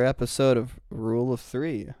Another episode of Rule of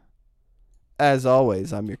Three. As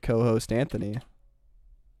always, I'm your co-host, Anthony.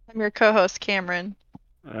 I'm your co-host, Cameron.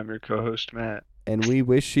 I'm your co-host, Matt. And we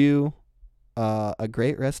wish you a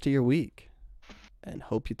great rest of your week. And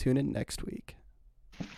hope you tune in next week.